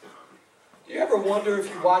 Do you ever wonder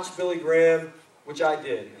if you watched Billy Graham, which I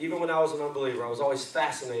did, even when I was an unbeliever, I was always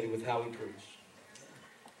fascinated with how he preached.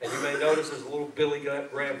 And you may notice there's a little Billy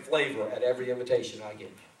Graham flavor at every invitation I give.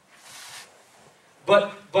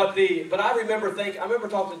 But I remember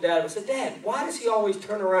talking to Dad and I said, Dad, why does he always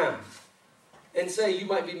turn around and say you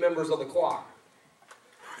might be members of the choir?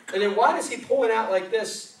 And then why does he point out like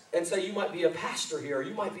this and say you might be a pastor here or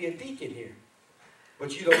you might be a deacon here,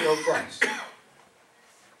 but you don't know Christ?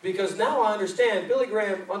 Because now I understand, Billy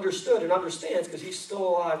Graham understood and understands because he's still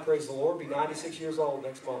alive, praise the Lord, be 96 years old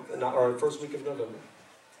next month, or the first week of November.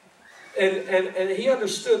 And he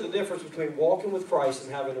understood the difference between walking with Christ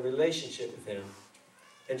and having a relationship with Him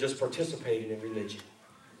and just participating in religion.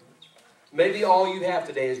 Maybe all you have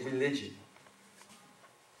today is religion.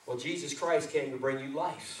 Well, Jesus Christ came to bring you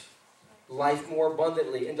life. Life more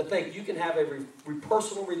abundantly. And to think you can have a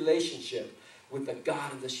personal relationship with the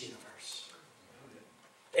God of this universe.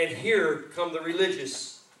 And here come the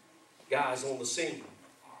religious guys on the scene.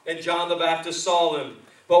 And John the Baptist saw them.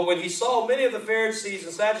 But when he saw many of the Pharisees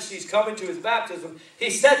and Sadducees coming to his baptism, he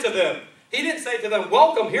said to them, he didn't say to them,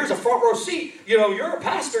 welcome, here's a front row seat. You know, you're a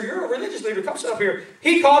pastor, you're a religious leader, come sit up here.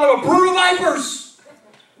 He called them a brood of vipers.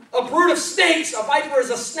 A brood of snakes. A viper is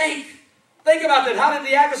a snake. Think about that. How did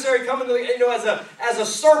the adversary come into, as a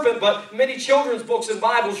serpent, but many children's books and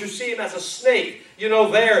Bibles, you see him as a snake,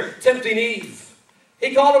 there, tempting Eve.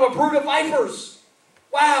 He called them a brood of vipers.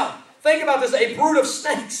 Wow. Think about this, a brood of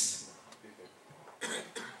snakes.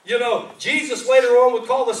 Jesus later on would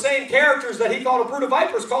call the same characters that he called a brood of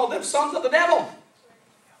vipers, called them sons of the devil.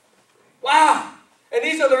 Wow. And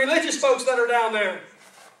these are the religious folks that are down there.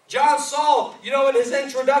 John saw, in his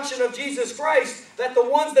introduction of Jesus Christ, that the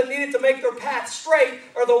ones that needed to make their path straight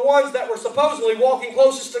are the ones that were supposedly walking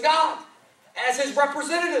closest to God as His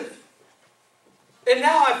representative. And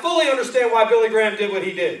now I fully understand why Billy Graham did what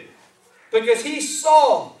he did. Because he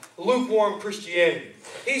saw lukewarm Christianity.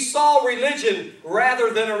 He saw religion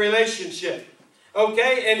rather than a relationship.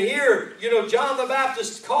 Okay? And here, John the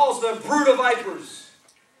Baptist calls them brood of vipers.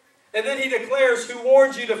 And then he declares, who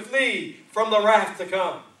warned you to flee from the wrath to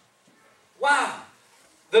come. Wow.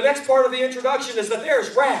 The next part of the introduction is that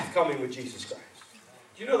there's wrath coming with Jesus Christ.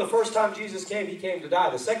 Do you know the first time Jesus came, He came to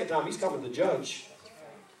die. The second time, He's coming to judge.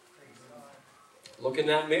 Look in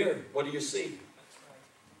that mirror. What do you see?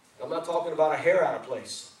 I'm not talking about a hair out of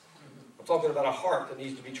place. I'm talking about a heart that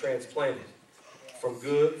needs to be transplanted from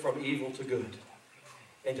evil to good.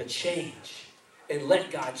 And to change. And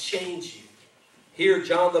let God change you. Here,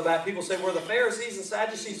 John the Baptist, people say, were the Pharisees and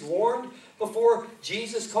Sadducees warned before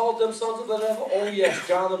Jesus called them sons of the devil? Oh yes,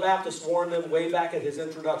 John the Baptist warned them way back at his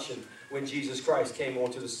introduction when Jesus Christ came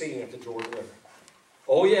onto the scene at the Jordan River.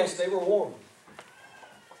 Oh yes, they were warned.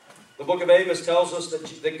 The book of Amos tells us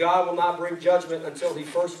that God will not bring judgment until He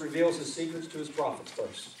first reveals His secrets to His prophets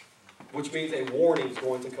first. Which means a warning is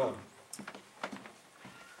going to come.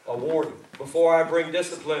 A warning. Before I bring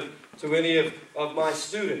discipline to any of my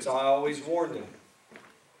students, I always warn them.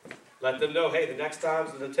 Let them know, hey, the next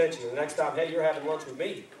time's the detention. The next time, hey, you're having lunch with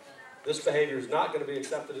me. This behavior is not going to be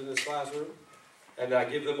accepted in this classroom. And I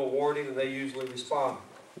give them a warning and they usually respond.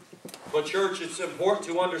 But church, it's important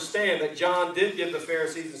to understand that John did give the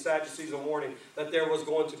Pharisees and Sadducees a warning that there was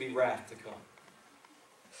going to be wrath to come.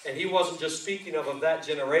 And he wasn't just speaking of that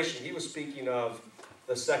generation. He was speaking of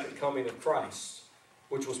the second coming of Christ,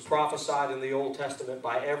 which was prophesied in the Old Testament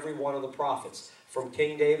by every one of the prophets, from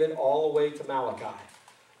King David all the way to Malachi.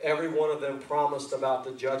 Every one of them promised about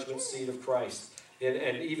the judgment seat of Christ.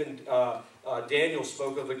 And even Daniel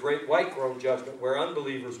spoke of the great white throne judgment where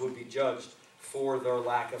unbelievers would be judged for their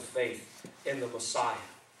lack of faith in the Messiah.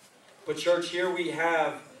 But church, here we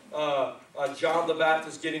have John the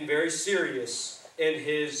Baptist getting very serious in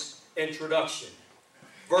his introduction.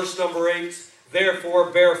 Verse number 8, therefore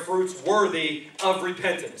bear fruits worthy of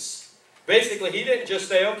repentance. Basically, he didn't just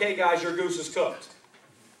say, okay guys, your goose is cooked.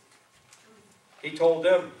 He told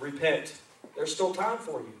them, repent. There's still time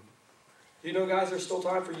for you. Do you know, guys, there's still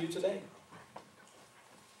time for you today?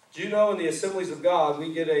 Do you know in the Assemblies of God,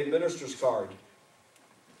 we get a minister's card.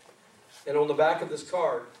 And on the back of this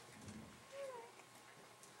card,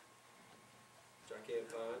 which I can't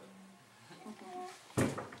find.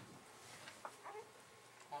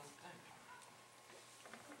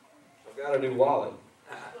 Got a new wallet.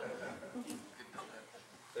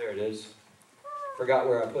 There it is. Forgot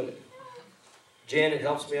where I put it. Janet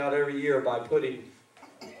helps me out every year by putting,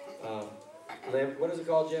 what is it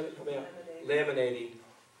called, Janet? Help me out. Laminating,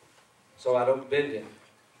 so I don't bend it.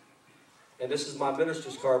 And this is my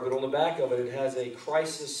minister's card, but on the back of it, it has a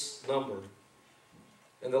crisis number.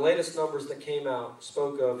 And the latest numbers that came out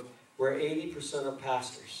spoke of where 80% of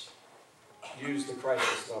pastors use the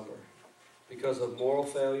crisis number because of moral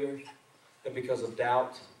failure and because of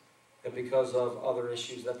doubt and because of other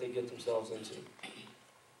issues that they get themselves into.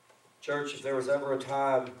 Church, if there was ever a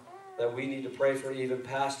time that we need to pray for even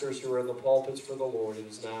pastors who are in the pulpits for the Lord, it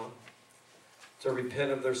is now. To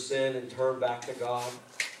repent of their sin and turn back to God.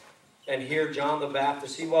 And here, John the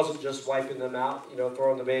Baptist, he wasn't just wiping them out,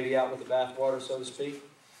 throwing the baby out with the bathwater, so to speak.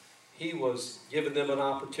 He was giving them an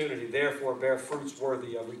opportunity, therefore bear fruits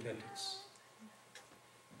worthy of repentance.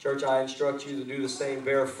 Church, I instruct you to do the same,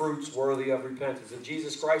 bear fruits worthy of repentance. If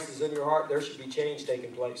Jesus Christ is in your heart, there should be change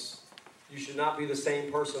taking place. You should not be the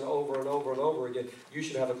same person over and over and over again. You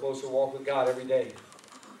should have a closer walk with God every day.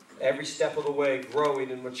 Every step of the way, growing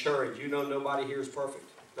and maturing. You know nobody here is perfect.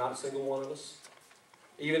 Not a single one of us.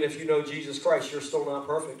 Even if you know Jesus Christ, you're still not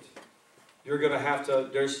perfect. You're going to have to,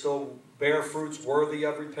 there's still bear fruits worthy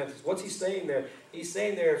of repentance. What's he saying there? He's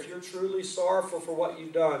saying there, if you're truly sorrowful for what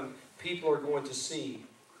you've done, people are going to see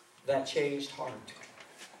that changed heart.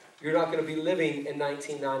 You're not going to be living in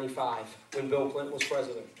 1995 when Bill Clinton was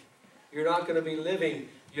president. You're not going to be living,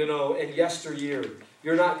 in yesteryear.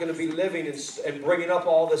 You're not going to be living and bringing up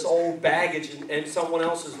all this old baggage in someone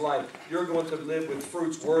else's life. You're going to live with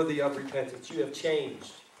fruits worthy of repentance. You have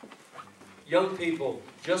changed. Young people,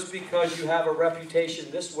 just because you have a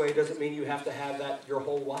reputation this way doesn't mean you have to have that your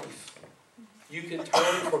whole life. You can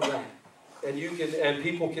turn from that. And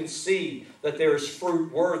people can see that there is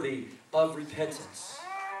fruit worthy of repentance.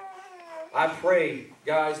 I pray,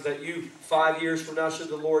 guys, that you, 5 years from now, should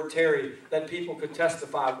the Lord tarry, that people could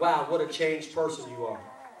testify, wow, what a changed person you are.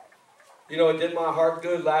 It did my heart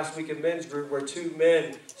good last week in men's group where 2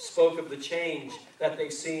 men spoke of the change that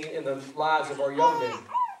they've seen in the lives of our young men.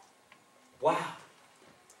 Wow.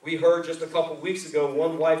 We heard just a couple weeks ago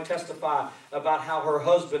one wife testify about how her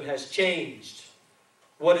husband has changed.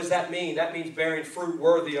 What does that mean? That means bearing fruit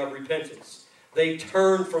worthy of repentance. They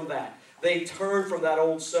turn from that. They turn from that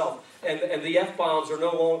old self. And the F-bombs are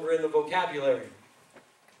no longer in the vocabulary.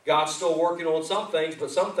 God's still working on some things, but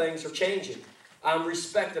some things are changing. I'm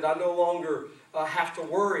respected. I no longer have to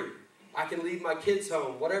worry. I can leave my kids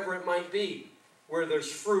home, whatever it might be, where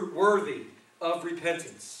there's fruit worthy of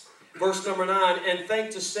repentance. Verse number 9, and think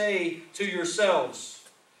to say to yourselves.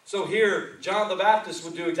 So here, John the Baptist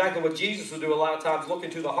would do exactly what Jesus would do a lot of times, look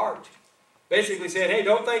into the heart. Basically saying, hey,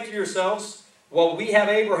 don't think to yourselves, well, we have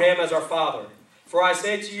Abraham as our father. For I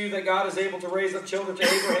say to you that God is able to raise up children to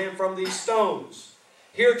Abraham from these stones.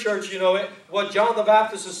 Here, church, what John the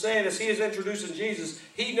Baptist is saying as he is introducing Jesus,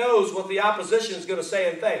 he knows what the opposition is going to say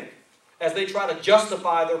and think as they try to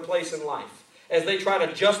justify their place in life, as they try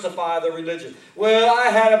to justify their religion. Well, I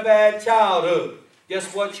had a bad childhood.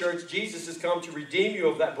 Guess what, church? Jesus has come to redeem you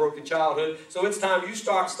of that broken childhood. So it's time you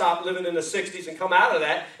stop living in the 60s and come out of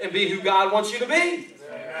that and be who God wants you to be.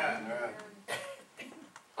 Amen.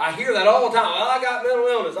 I hear that all the time. Well, I got mental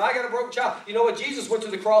illness. I got a broken child. You know what? Jesus went to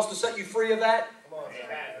the cross to set you free of that.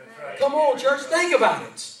 Come on, church. Think about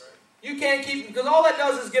it. You can't keep, because all that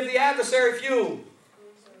does is give the adversary fuel.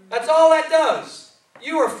 That's all that does.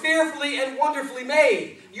 You are fearfully and wonderfully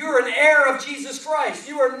made. You are an heir of Jesus Christ.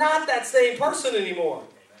 You are not that same person anymore.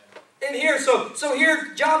 And here, so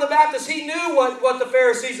here, John the Baptist, he knew what the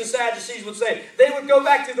Pharisees and Sadducees would say. They would go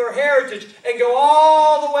back to their heritage and go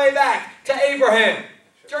all the way back to Abraham.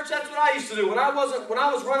 Church, that's what I used to do. When I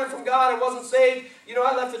was running from God, I wasn't saved.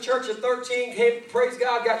 I left the church at 13, came, praise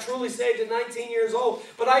God, got truly saved at 19 years old.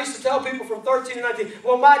 But I used to tell people from 13 to 19,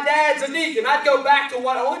 well, my dad's a deacon. I'd go back to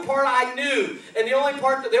what the only part I knew and the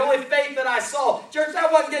only faith that I saw. Church,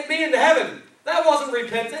 that wasn't getting me into heaven. That wasn't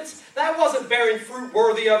repentance. That wasn't bearing fruit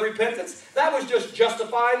worthy of repentance. That was just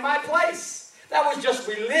justifying my place. That was just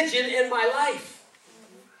religion in my life.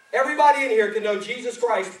 Everybody in here can know Jesus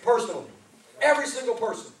Christ personally. Every single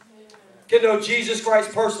person can know Jesus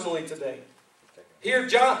Christ personally today. Here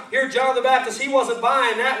John the Baptist, he wasn't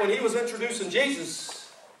buying that when he was introducing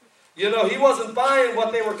Jesus. He wasn't buying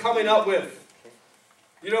what they were coming up with.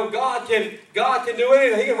 God can do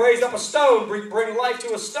anything. He can raise up a stone, bring life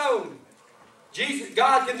to a stone.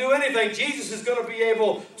 God can do anything. Jesus is going to be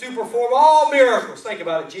able to perform all miracles. Think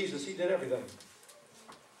about it. Jesus, he did everything.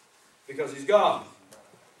 Because he's God.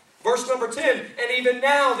 Verse number 10, and even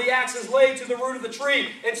now the axe is laid to the root of the tree.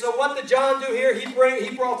 And so what did John do here?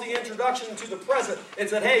 He brought the introduction to the present and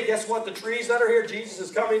said, hey, guess what? The trees that are here, Jesus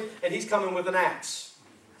is coming, and he's coming with an axe.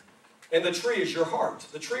 And the tree is your heart.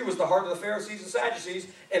 The tree was the heart of the Pharisees and Sadducees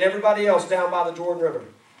and everybody else down by the Jordan River.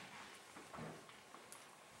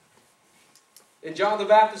 In John the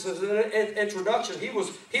Baptist's introduction, he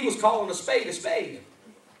was calling a spade a spade.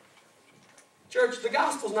 Church, the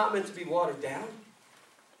gospel's not meant to be watered down.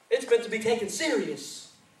 It's meant to be taken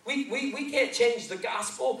serious. We can't change the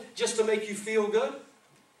gospel just to make you feel good.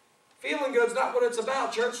 Feeling good's not what it's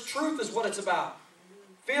about, church. Truth is what it's about.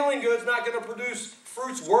 Feeling good's not going to produce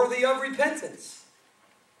fruits worthy of repentance.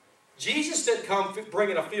 Jesus didn't come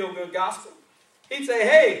bringing a feel-good gospel. He'd say,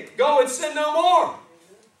 hey, go and sin no more.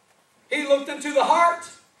 He looked into the heart.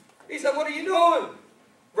 He said, what are you doing?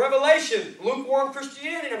 Revelation, lukewarm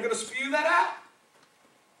Christianity. I'm going to spew that out.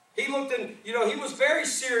 He looked in, he was very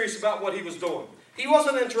serious about what he was doing. He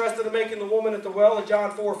wasn't interested in making the woman at the well in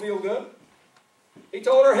John 4 feel good. He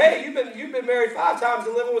told her, hey, you've been married 5 times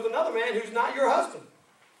and living with another man who's not your husband.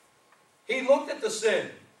 He looked at the sin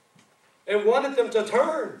and wanted them to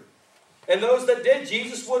turn. And those that did,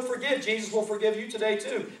 Jesus would forgive. Jesus will forgive you today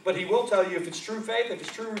too. But he will tell you if it's true faith, if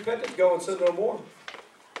it's true repentance, go and sin no more.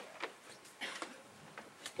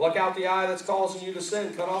 Pluck out the eye that's causing you to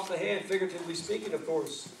sin. Cut off the hand, figuratively speaking, of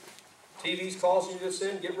course. TV's causing you to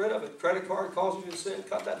sin, get rid of it. Credit card causing you to sin,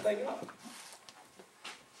 cut that thing up.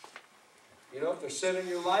 If there's sin in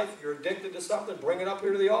your life, you're addicted to something, bring it up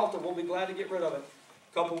here to the altar. We'll be glad to get rid of it.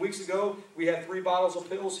 A couple of weeks ago, we had 3 bottles of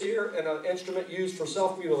pills here and an instrument used for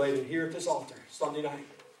self-mutilating here at this altar, Sunday night.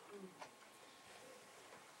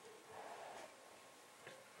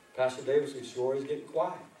 Pastor Davis is sure he's getting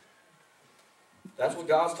quiet. That's what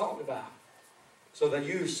God's talking about. So that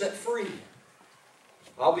you're set free.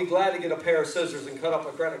 I'll be glad to get a pair of scissors and cut up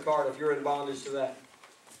a credit card if you're in bondage to that.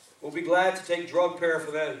 We'll be glad to take drug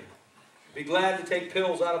paraphernalia. Be glad to take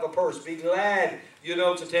pills out of a purse. Be glad,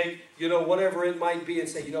 to take, whatever it might be and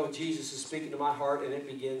say, Jesus is speaking to my heart and it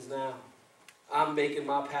begins now. I'm making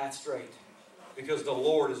my path straight because the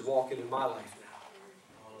Lord is walking in my life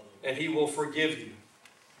now. And he will forgive you.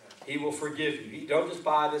 He will forgive you. He don't just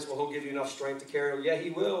buy this, well, he'll give you enough strength to carry it. Yeah,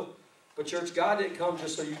 he will. But church, God didn't come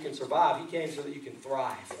just so you can survive. He came so that you can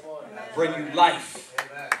thrive. Bring you life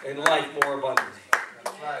and life more abundantly.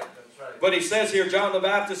 That's right. But he says here, John the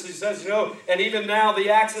Baptist, he says, and even now the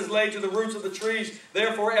axe is laid to the roots of the trees.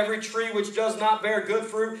 Therefore every tree which does not bear good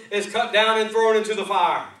fruit is cut down and thrown into the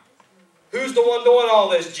fire. Who's the one doing all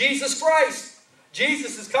this? Jesus Christ.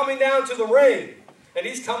 Jesus is coming down to the ring. And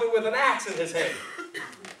he's coming with an axe in his hand.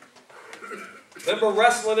 Remember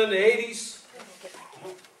wrestling in the 80s?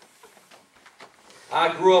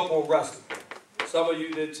 I grew up on wrestling. Some of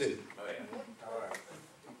you did too.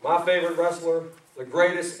 My favorite wrestler, the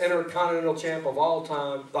greatest intercontinental champ of all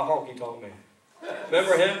time, the Honky Tonk Man.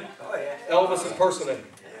 Remember him? Elvis impersonator.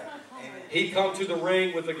 He'd come to the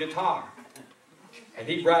ring with a guitar. And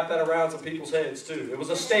he'd wrap that around some people's heads too. It was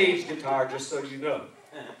a stage guitar, just so you know.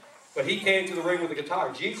 But he came to the ring with a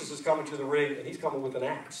guitar. Jesus is coming to the ring, and he's coming with an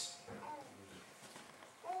axe.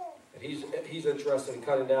 And he's interested in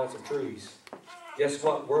cutting down some trees. Guess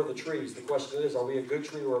what? We're the trees. The question is, are we a good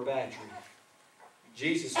tree or a bad tree?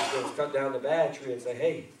 Jesus is going to cut down the bad tree and say,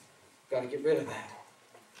 hey, got to get rid of that.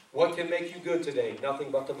 What can make you good today?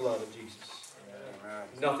 Nothing but the blood of Jesus.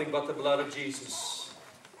 Nothing but the blood of Jesus.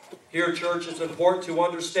 Here, church, it's important to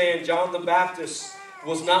understand John the Baptist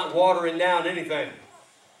was not watering down anything.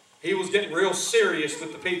 He was getting real serious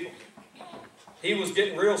with the people. He was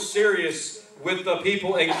getting real serious with the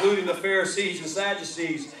people, including the Pharisees and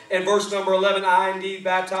Sadducees. In verse number 11, I indeed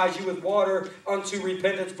baptize you with water unto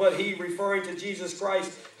repentance, but he, referring to Jesus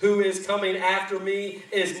Christ, who is coming after me,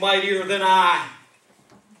 is mightier than I.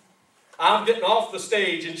 I'm getting off the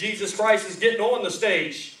stage, and Jesus Christ is getting on the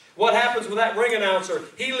stage. What happens with that ring announcer?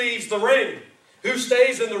 He leaves the ring. Who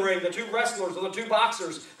stays in the ring? The 2 wrestlers or the 2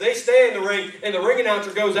 boxers. They stay in the ring, and the ring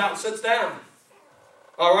announcer goes out and sits down.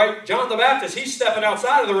 All right, John the Baptist, he's stepping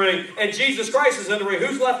outside of the ring, and Jesus Christ is in the ring.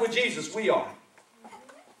 Who's left with Jesus? We are.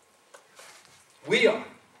 We are.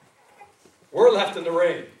 We're left in the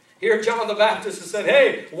ring. Here John the Baptist has said,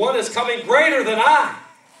 hey, one is coming greater than I,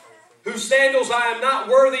 whose sandals I am not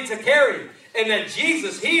worthy to carry. And that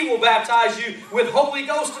Jesus, he will baptize you with Holy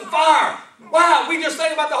Ghost and fire. Wow, we just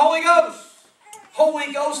sang about the Holy Ghost.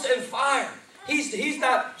 Holy Ghost and fire. He's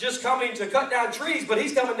not just coming to cut down trees, but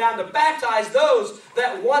he's coming down to baptize those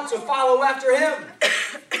that want to follow after him.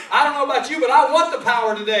 I don't know about you, but I want the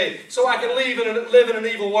power today so I can live in an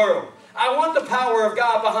evil world. I want the power of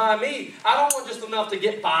God behind me. I don't want just enough to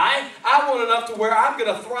get by. I want enough to where I'm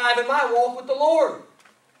going to thrive in my walk with the Lord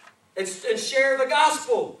and share the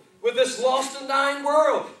gospel with this lost and dying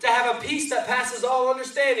world, to have a peace that passes all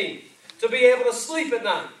understanding, to be able to sleep at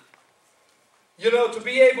night. You know, to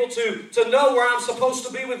be able to know where I'm supposed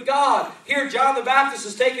to be with God. Here, John the Baptist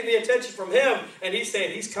is taking the attention from him, and he's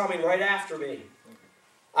saying, he's coming right after me.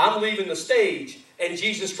 I'm leaving the stage, and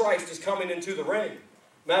Jesus Christ is coming into the ring.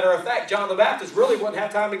 Matter of fact, John the Baptist really wouldn't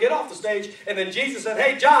have time to get off the stage, and then Jesus said,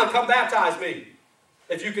 hey, John, come baptize me.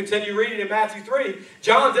 If you continue reading in Matthew 3,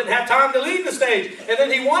 John didn't have time to leave the stage, and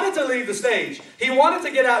then he wanted to leave the stage. He wanted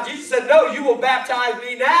to get out. Jesus said, no, you will baptize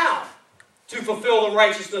me now to fulfill the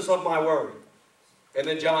righteousness of my word. And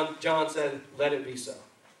then John said, let it be so.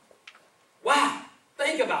 Wow,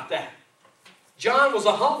 think about that. John was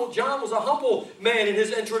a humble man in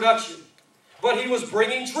his introduction. But he was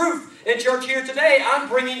bringing truth. In church here today, I'm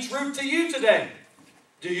bringing truth to you today.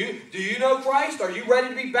 Do you know Christ? Are you ready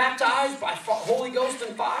to be baptized by Holy Ghost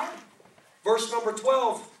and fire? Verse number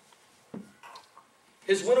 12.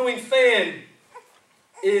 His winnowing fan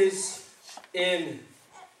is in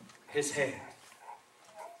his hand.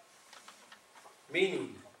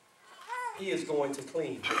 Meaning, he is going to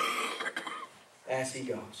clean as he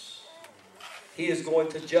goes. He is going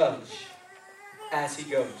to judge as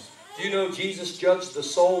he goes. Do you know Jesus judged the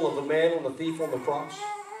soul of the man on the thief on the cross?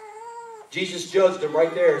 Jesus judged him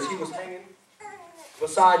right there as he was hanging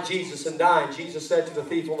beside Jesus and dying. Jesus said to the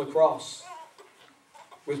thief on the cross,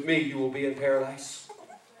 with me you will be in paradise.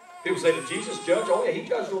 People say, did Jesus judge? Oh yeah, he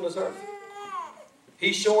judged on this earth.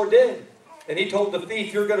 He sure did. And he told the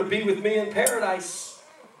thief, you're going to be with me in paradise.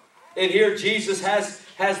 And here Jesus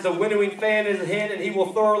has the winnowing fan in his hand, and he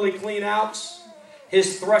will thoroughly clean out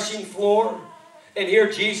his threshing floor. And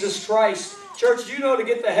here Jesus Christ. Church, do you know to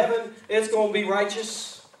get to heaven, it's going to be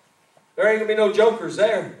righteous? There ain't going to be no jokers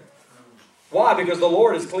there. Why? Because the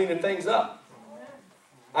Lord is cleaning things up.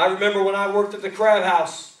 I remember when I worked at the Crab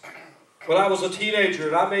House, when I was a teenager,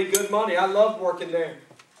 and I made good money. I loved working there.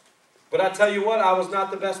 But I tell you what, I was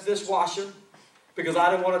not the best dishwasher because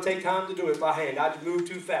I didn't want to take time to do it by hand. I'd move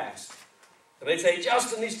too fast. And they'd say,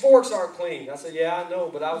 Justin, these forks aren't clean. I said, yeah, I know,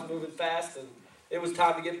 but I was moving fast, and it was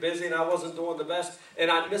time to get busy, and I wasn't doing the best,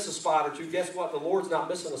 and I'd miss a spot or two. Guess what? The Lord's not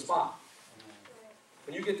missing a spot.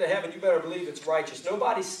 When you get to heaven, you better believe it's righteous.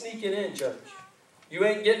 Nobody's sneaking in, church. You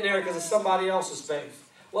ain't getting there because of somebody else's faith.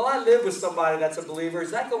 Well, I live with somebody that's a believer.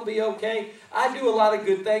 Is that going to be okay? I do a lot of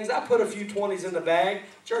good things. I put a few 20s in the bag.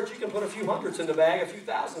 Church, you can put a few hundreds in the bag, a few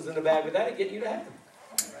thousands in the bag, but that ain't getting you to heaven.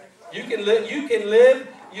 You can live,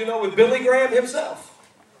 you know, with Billy Graham himself.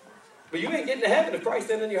 But you ain't getting to heaven if Christ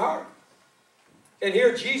ain't in your heart. And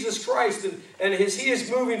here Jesus Christ, and he is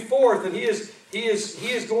moving forth, and he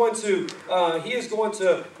is going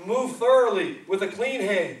to move thoroughly with a clean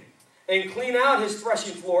hand and clean out his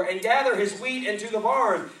threshing floor and gather his wheat into the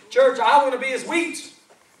barn. Church, I want to be his wheat.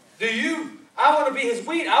 Do you? I want to be his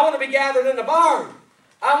wheat. I want to be gathered in the barn.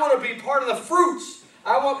 I want to be part of the fruits.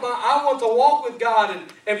 I want to walk with God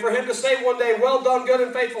and for him to say one day, well done, good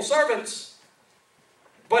and faithful servants.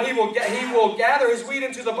 But he will gather his wheat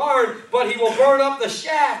into the barn, but he will burn up the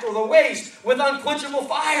shaft or the waste with unquenchable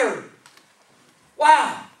fire.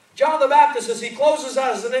 Wow. John the Baptist, as he closes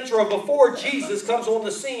out as an intro before Jesus comes on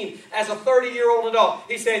the scene as a 30-year-old adult,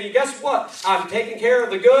 he's saying, you guess what? I'm taking care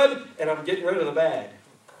of the good and I'm getting rid of the bad.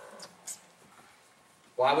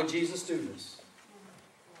 Why would Jesus do this?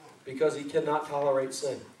 Because he cannot tolerate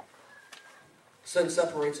sin. Sin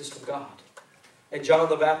separates us from God. And John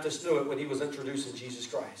the Baptist knew it when he was introducing Jesus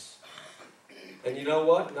Christ. And you know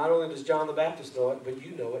what? Not only does John the Baptist know it, but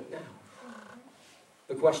you know it now.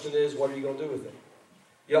 The question is, what are you going to do with it?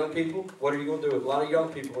 Young people, what are you going to do with it? A lot of young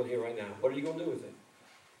people in here right now. What are you going to do with it?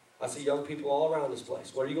 I see young people all around this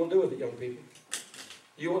place. What are you going to do with it, young people?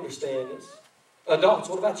 You understand this. Adults,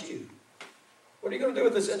 what about you? What are you going to do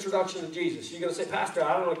with this introduction to Jesus? You're going to say, Pastor,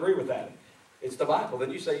 I don't agree with that. It's the Bible.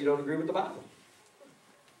 Then you say you don't agree with the Bible.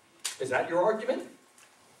 Is that your argument?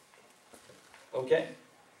 Okay.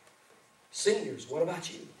 Seniors, what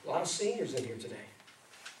about you? A lot of seniors in here today.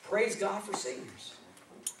 Praise God for seniors.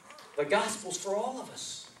 The gospel's for all of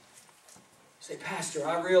us. You say, Pastor,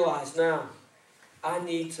 I realize now I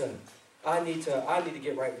need to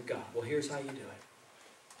get right with God. Well, here's how you do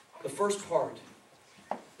it. The first part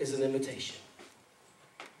is an invitation.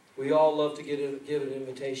 We all love to give an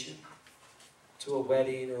invitation to a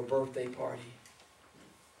wedding or a birthday party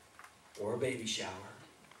or a baby shower.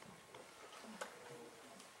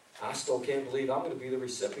 I still can't believe I'm going to be the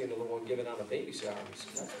recipient of the one giving out a baby shower.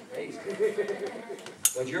 That's amazing.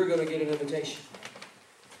 But you're going to get an invitation.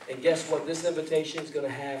 And guess what? This invitation is going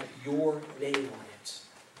to have your name on it.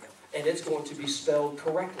 And it's going to be spelled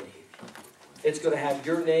correctly. It's going to have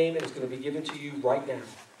your name, and it's going to be given to you right now.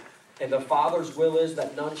 And the Father's will is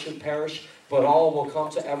that none should perish, but all will come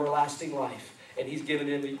to everlasting life. And He's given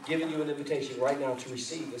you an invitation right now to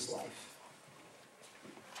receive this life.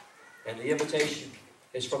 And the invitation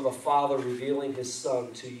is from the Father revealing His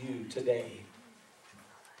Son to you today.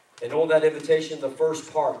 And on that invitation, the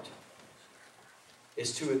first part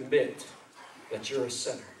is to admit that you're a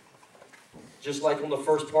sinner. Just like on the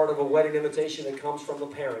first part of a wedding invitation, it comes from the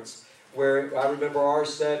parents. Where I remember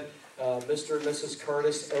ours said, Mr. and Mrs.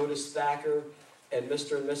 Curtis Otis Thacker and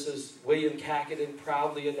Mr. and Mrs. William Cackenden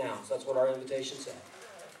proudly announced. That's what our invitation said.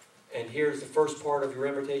 And here's the first part of your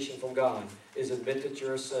invitation from God, is admit that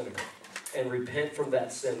you're a sinner. And repent from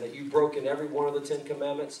that sin, that you've broken every one of the 10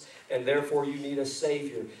 commandments, and therefore you need a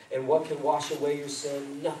Savior. And what can wash away your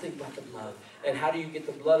sin? Nothing but the blood. And how do you get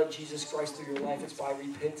the blood of Jesus Christ through your life? It's by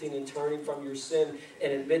repenting and turning from your sin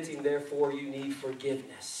and admitting, therefore, you need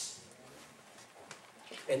forgiveness.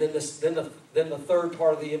 And then the third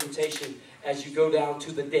part of the invitation, as you go down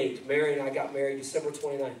to the date. Mary and I got married December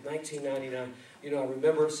 29th, 1999. You know, I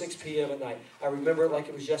remember at 6 p.m. at night. I remember it like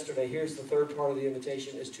it was yesterday. Here's the third part of the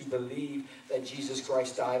invitation, is to believe that Jesus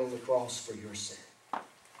Christ died on the cross for your sin.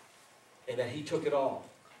 And that He took it all.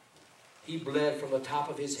 He bled from the top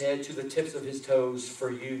of His head to the tips of His toes for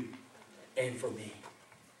you and for me.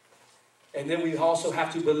 And then we also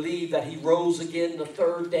have to believe that He rose again the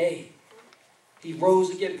third day. He rose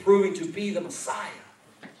again, proving to be the Messiah.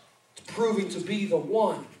 Proving to be the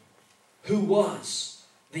one who was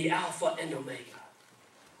the Alpha and Omega.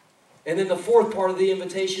 And then the fourth part of the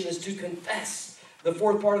invitation is to confess. The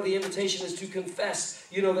fourth part of the invitation is to confess,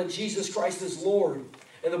 you know, that Jesus Christ is Lord.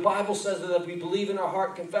 And the Bible says that if we believe in our heart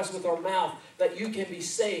and confess with our mouth, that you can be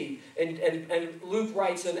saved. And Luke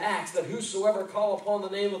writes in Acts that whosoever call upon the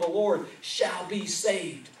name of the Lord shall be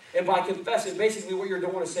saved. And by confessing, basically what you're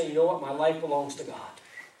doing is saying, you know what, my life belongs to God.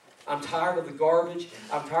 I'm tired of the garbage.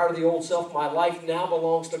 I'm tired of the old self. My life now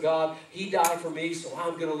belongs to God. He died for me, so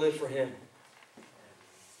I'm going to live for Him.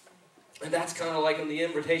 And that's kind of like in the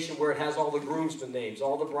invitation where it has all the groomsmen names,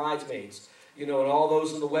 all the bridesmaids, you know, and all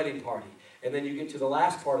those in the wedding party. And then you get to the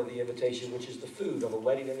last part of the invitation, which is the food of a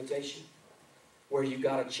wedding invitation, where you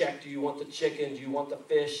got to check, do you want the chicken, do you want the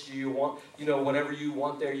fish, do you want, you know, whatever you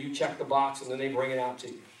want there, you check the box, and then they bring it out to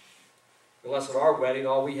you. Unless at our wedding,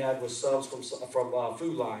 all we had was subs from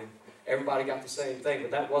Food Line. Everybody got the same thing, but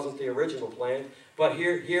that wasn't the original plan. But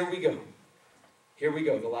here we go. Here we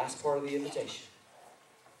go. The last part of the invitation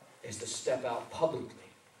is to step out publicly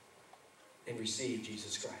and receive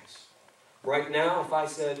Jesus Christ. Right now, if I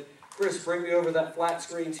said, Chris, bring me over that flat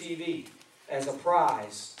screen TV as a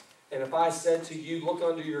prize, and if I said to you, look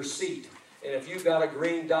under your seat, and if you've got a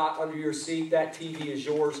green dot under your seat, that TV is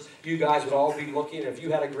yours. You guys would all be looking. If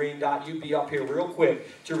you had a green dot, you'd be up here real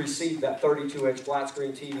quick to receive that 32-inch flat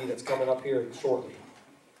screen TV that's coming up here shortly.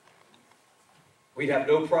 We'd have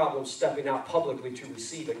no problem stepping out publicly to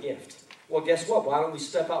receive a gift. Well, guess what? Why don't we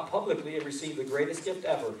step out publicly and receive the greatest gift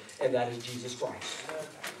ever, and that is Jesus Christ.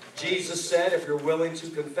 Jesus said, if you're willing to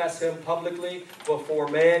confess Him publicly before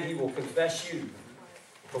man, He will confess you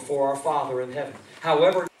before our Father in heaven.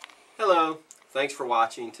 However, hello, thanks for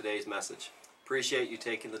watching today's message. Appreciate you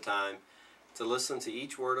taking the time to listen to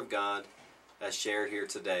each word of God as shared here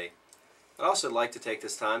today. I'd also like to take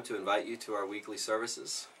this time to invite you to our weekly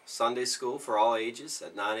services. Sunday school for all ages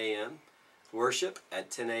at 9 a.m., worship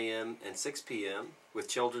at 10 a.m. and 6 p.m. with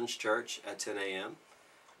Children's Church at 10 a.m.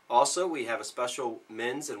 Also, we have a special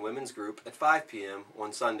men's and women's group at 5 p.m.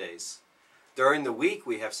 on Sundays. During the week,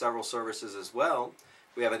 we have several services as well.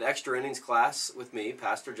 We have an extra innings class with me,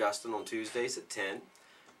 Pastor Justin, on Tuesdays at 10.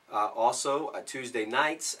 Also, Tuesday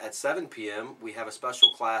nights at 7 p.m., we have a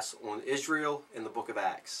special class on Israel in the book of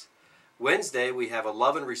Acts. Wednesday, we have a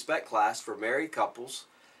love and respect class for married couples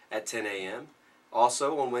at 10 a.m.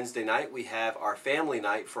 Also, on Wednesday night, we have our family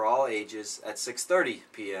night for all ages at 6:30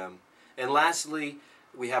 p.m. And lastly,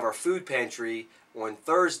 we have our food pantry on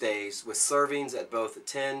Thursdays with servings at both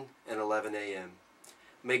 10 and 11 a.m.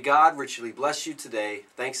 May God richly bless you today.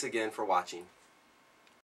 Thanks again for watching.